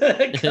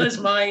 because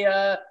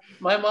my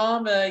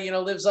mom,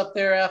 lives up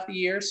there after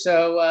years.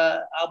 So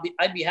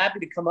I'd be happy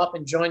to come up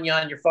and join you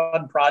on your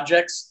fun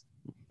projects.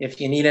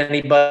 If you need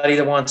anybody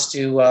that wants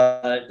to,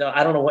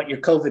 I don't know what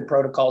your COVID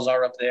protocols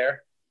are up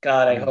there.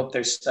 God, I hope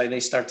they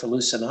start to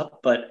loosen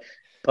up. But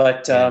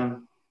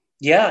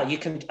yeah, you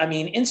can. I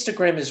mean,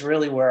 Instagram is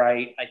really where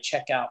I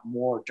check out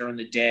more during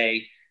the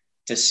day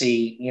to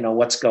see,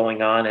 what's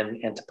going on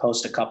and to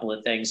post a couple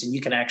of things. And you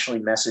can actually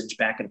message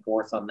back and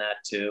forth on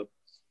that too.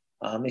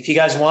 If you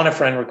guys want a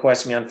friend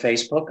request me on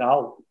Facebook,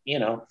 I'll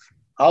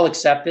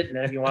accept it. And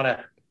then if you want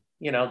to,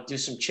 do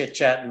some chit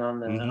chatting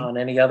on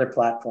any other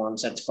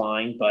platforms, that's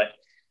fine. But,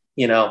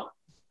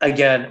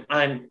 again,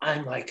 I'm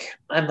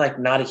like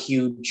not a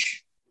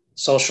huge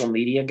social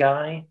media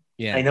guy.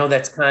 Yeah. I know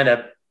that's kind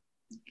of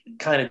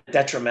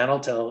detrimental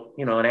to,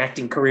 an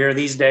acting career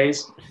these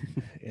days.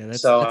 Yeah,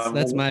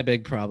 that's my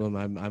big problem.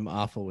 I'm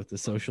awful with the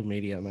social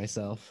media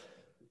myself.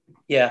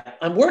 Yeah,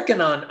 I'm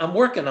working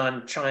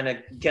on trying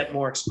to get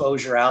more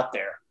exposure out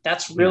there.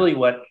 That's really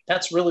what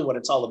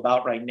it's all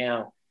about right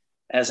now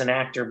as an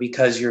actor,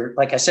 because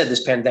like I said,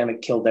 this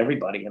pandemic killed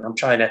everybody, and I'm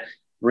trying to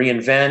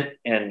reinvent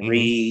and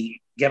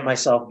get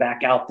myself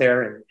back out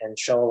there and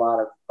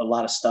show a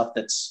lot of stuff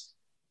that's,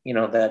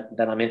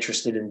 that I'm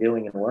interested in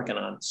doing and working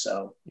on.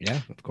 So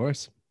yeah, of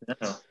course.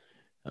 Yeah.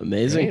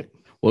 Amazing. Great.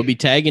 We'll be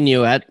tagging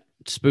you at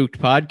Spooked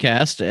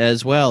Podcast,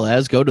 as well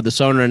as go to the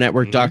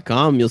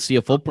sonarnetwork.com. You'll see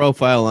a full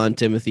profile on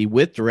Timothy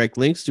with direct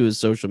links to his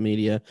social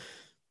media.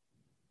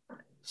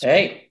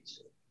 Hey,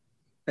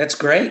 that's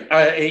great.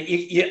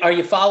 Are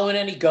you following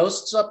any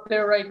ghosts up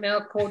there right now,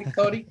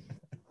 Cody?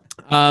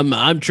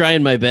 I'm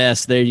trying my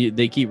best.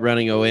 They keep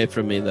running away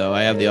from me, though.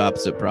 I have the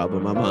opposite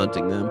problem. I'm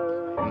haunting them.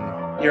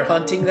 You're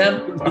hunting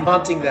them? I'm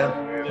haunting them.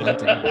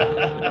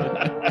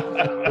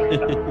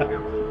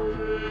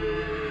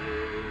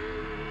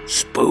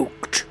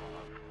 Spooked.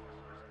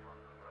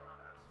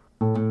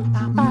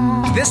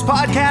 This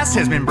podcast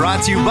has been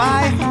brought to you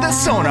by the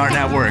Sonar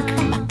Network.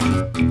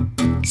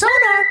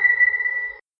 Sonar!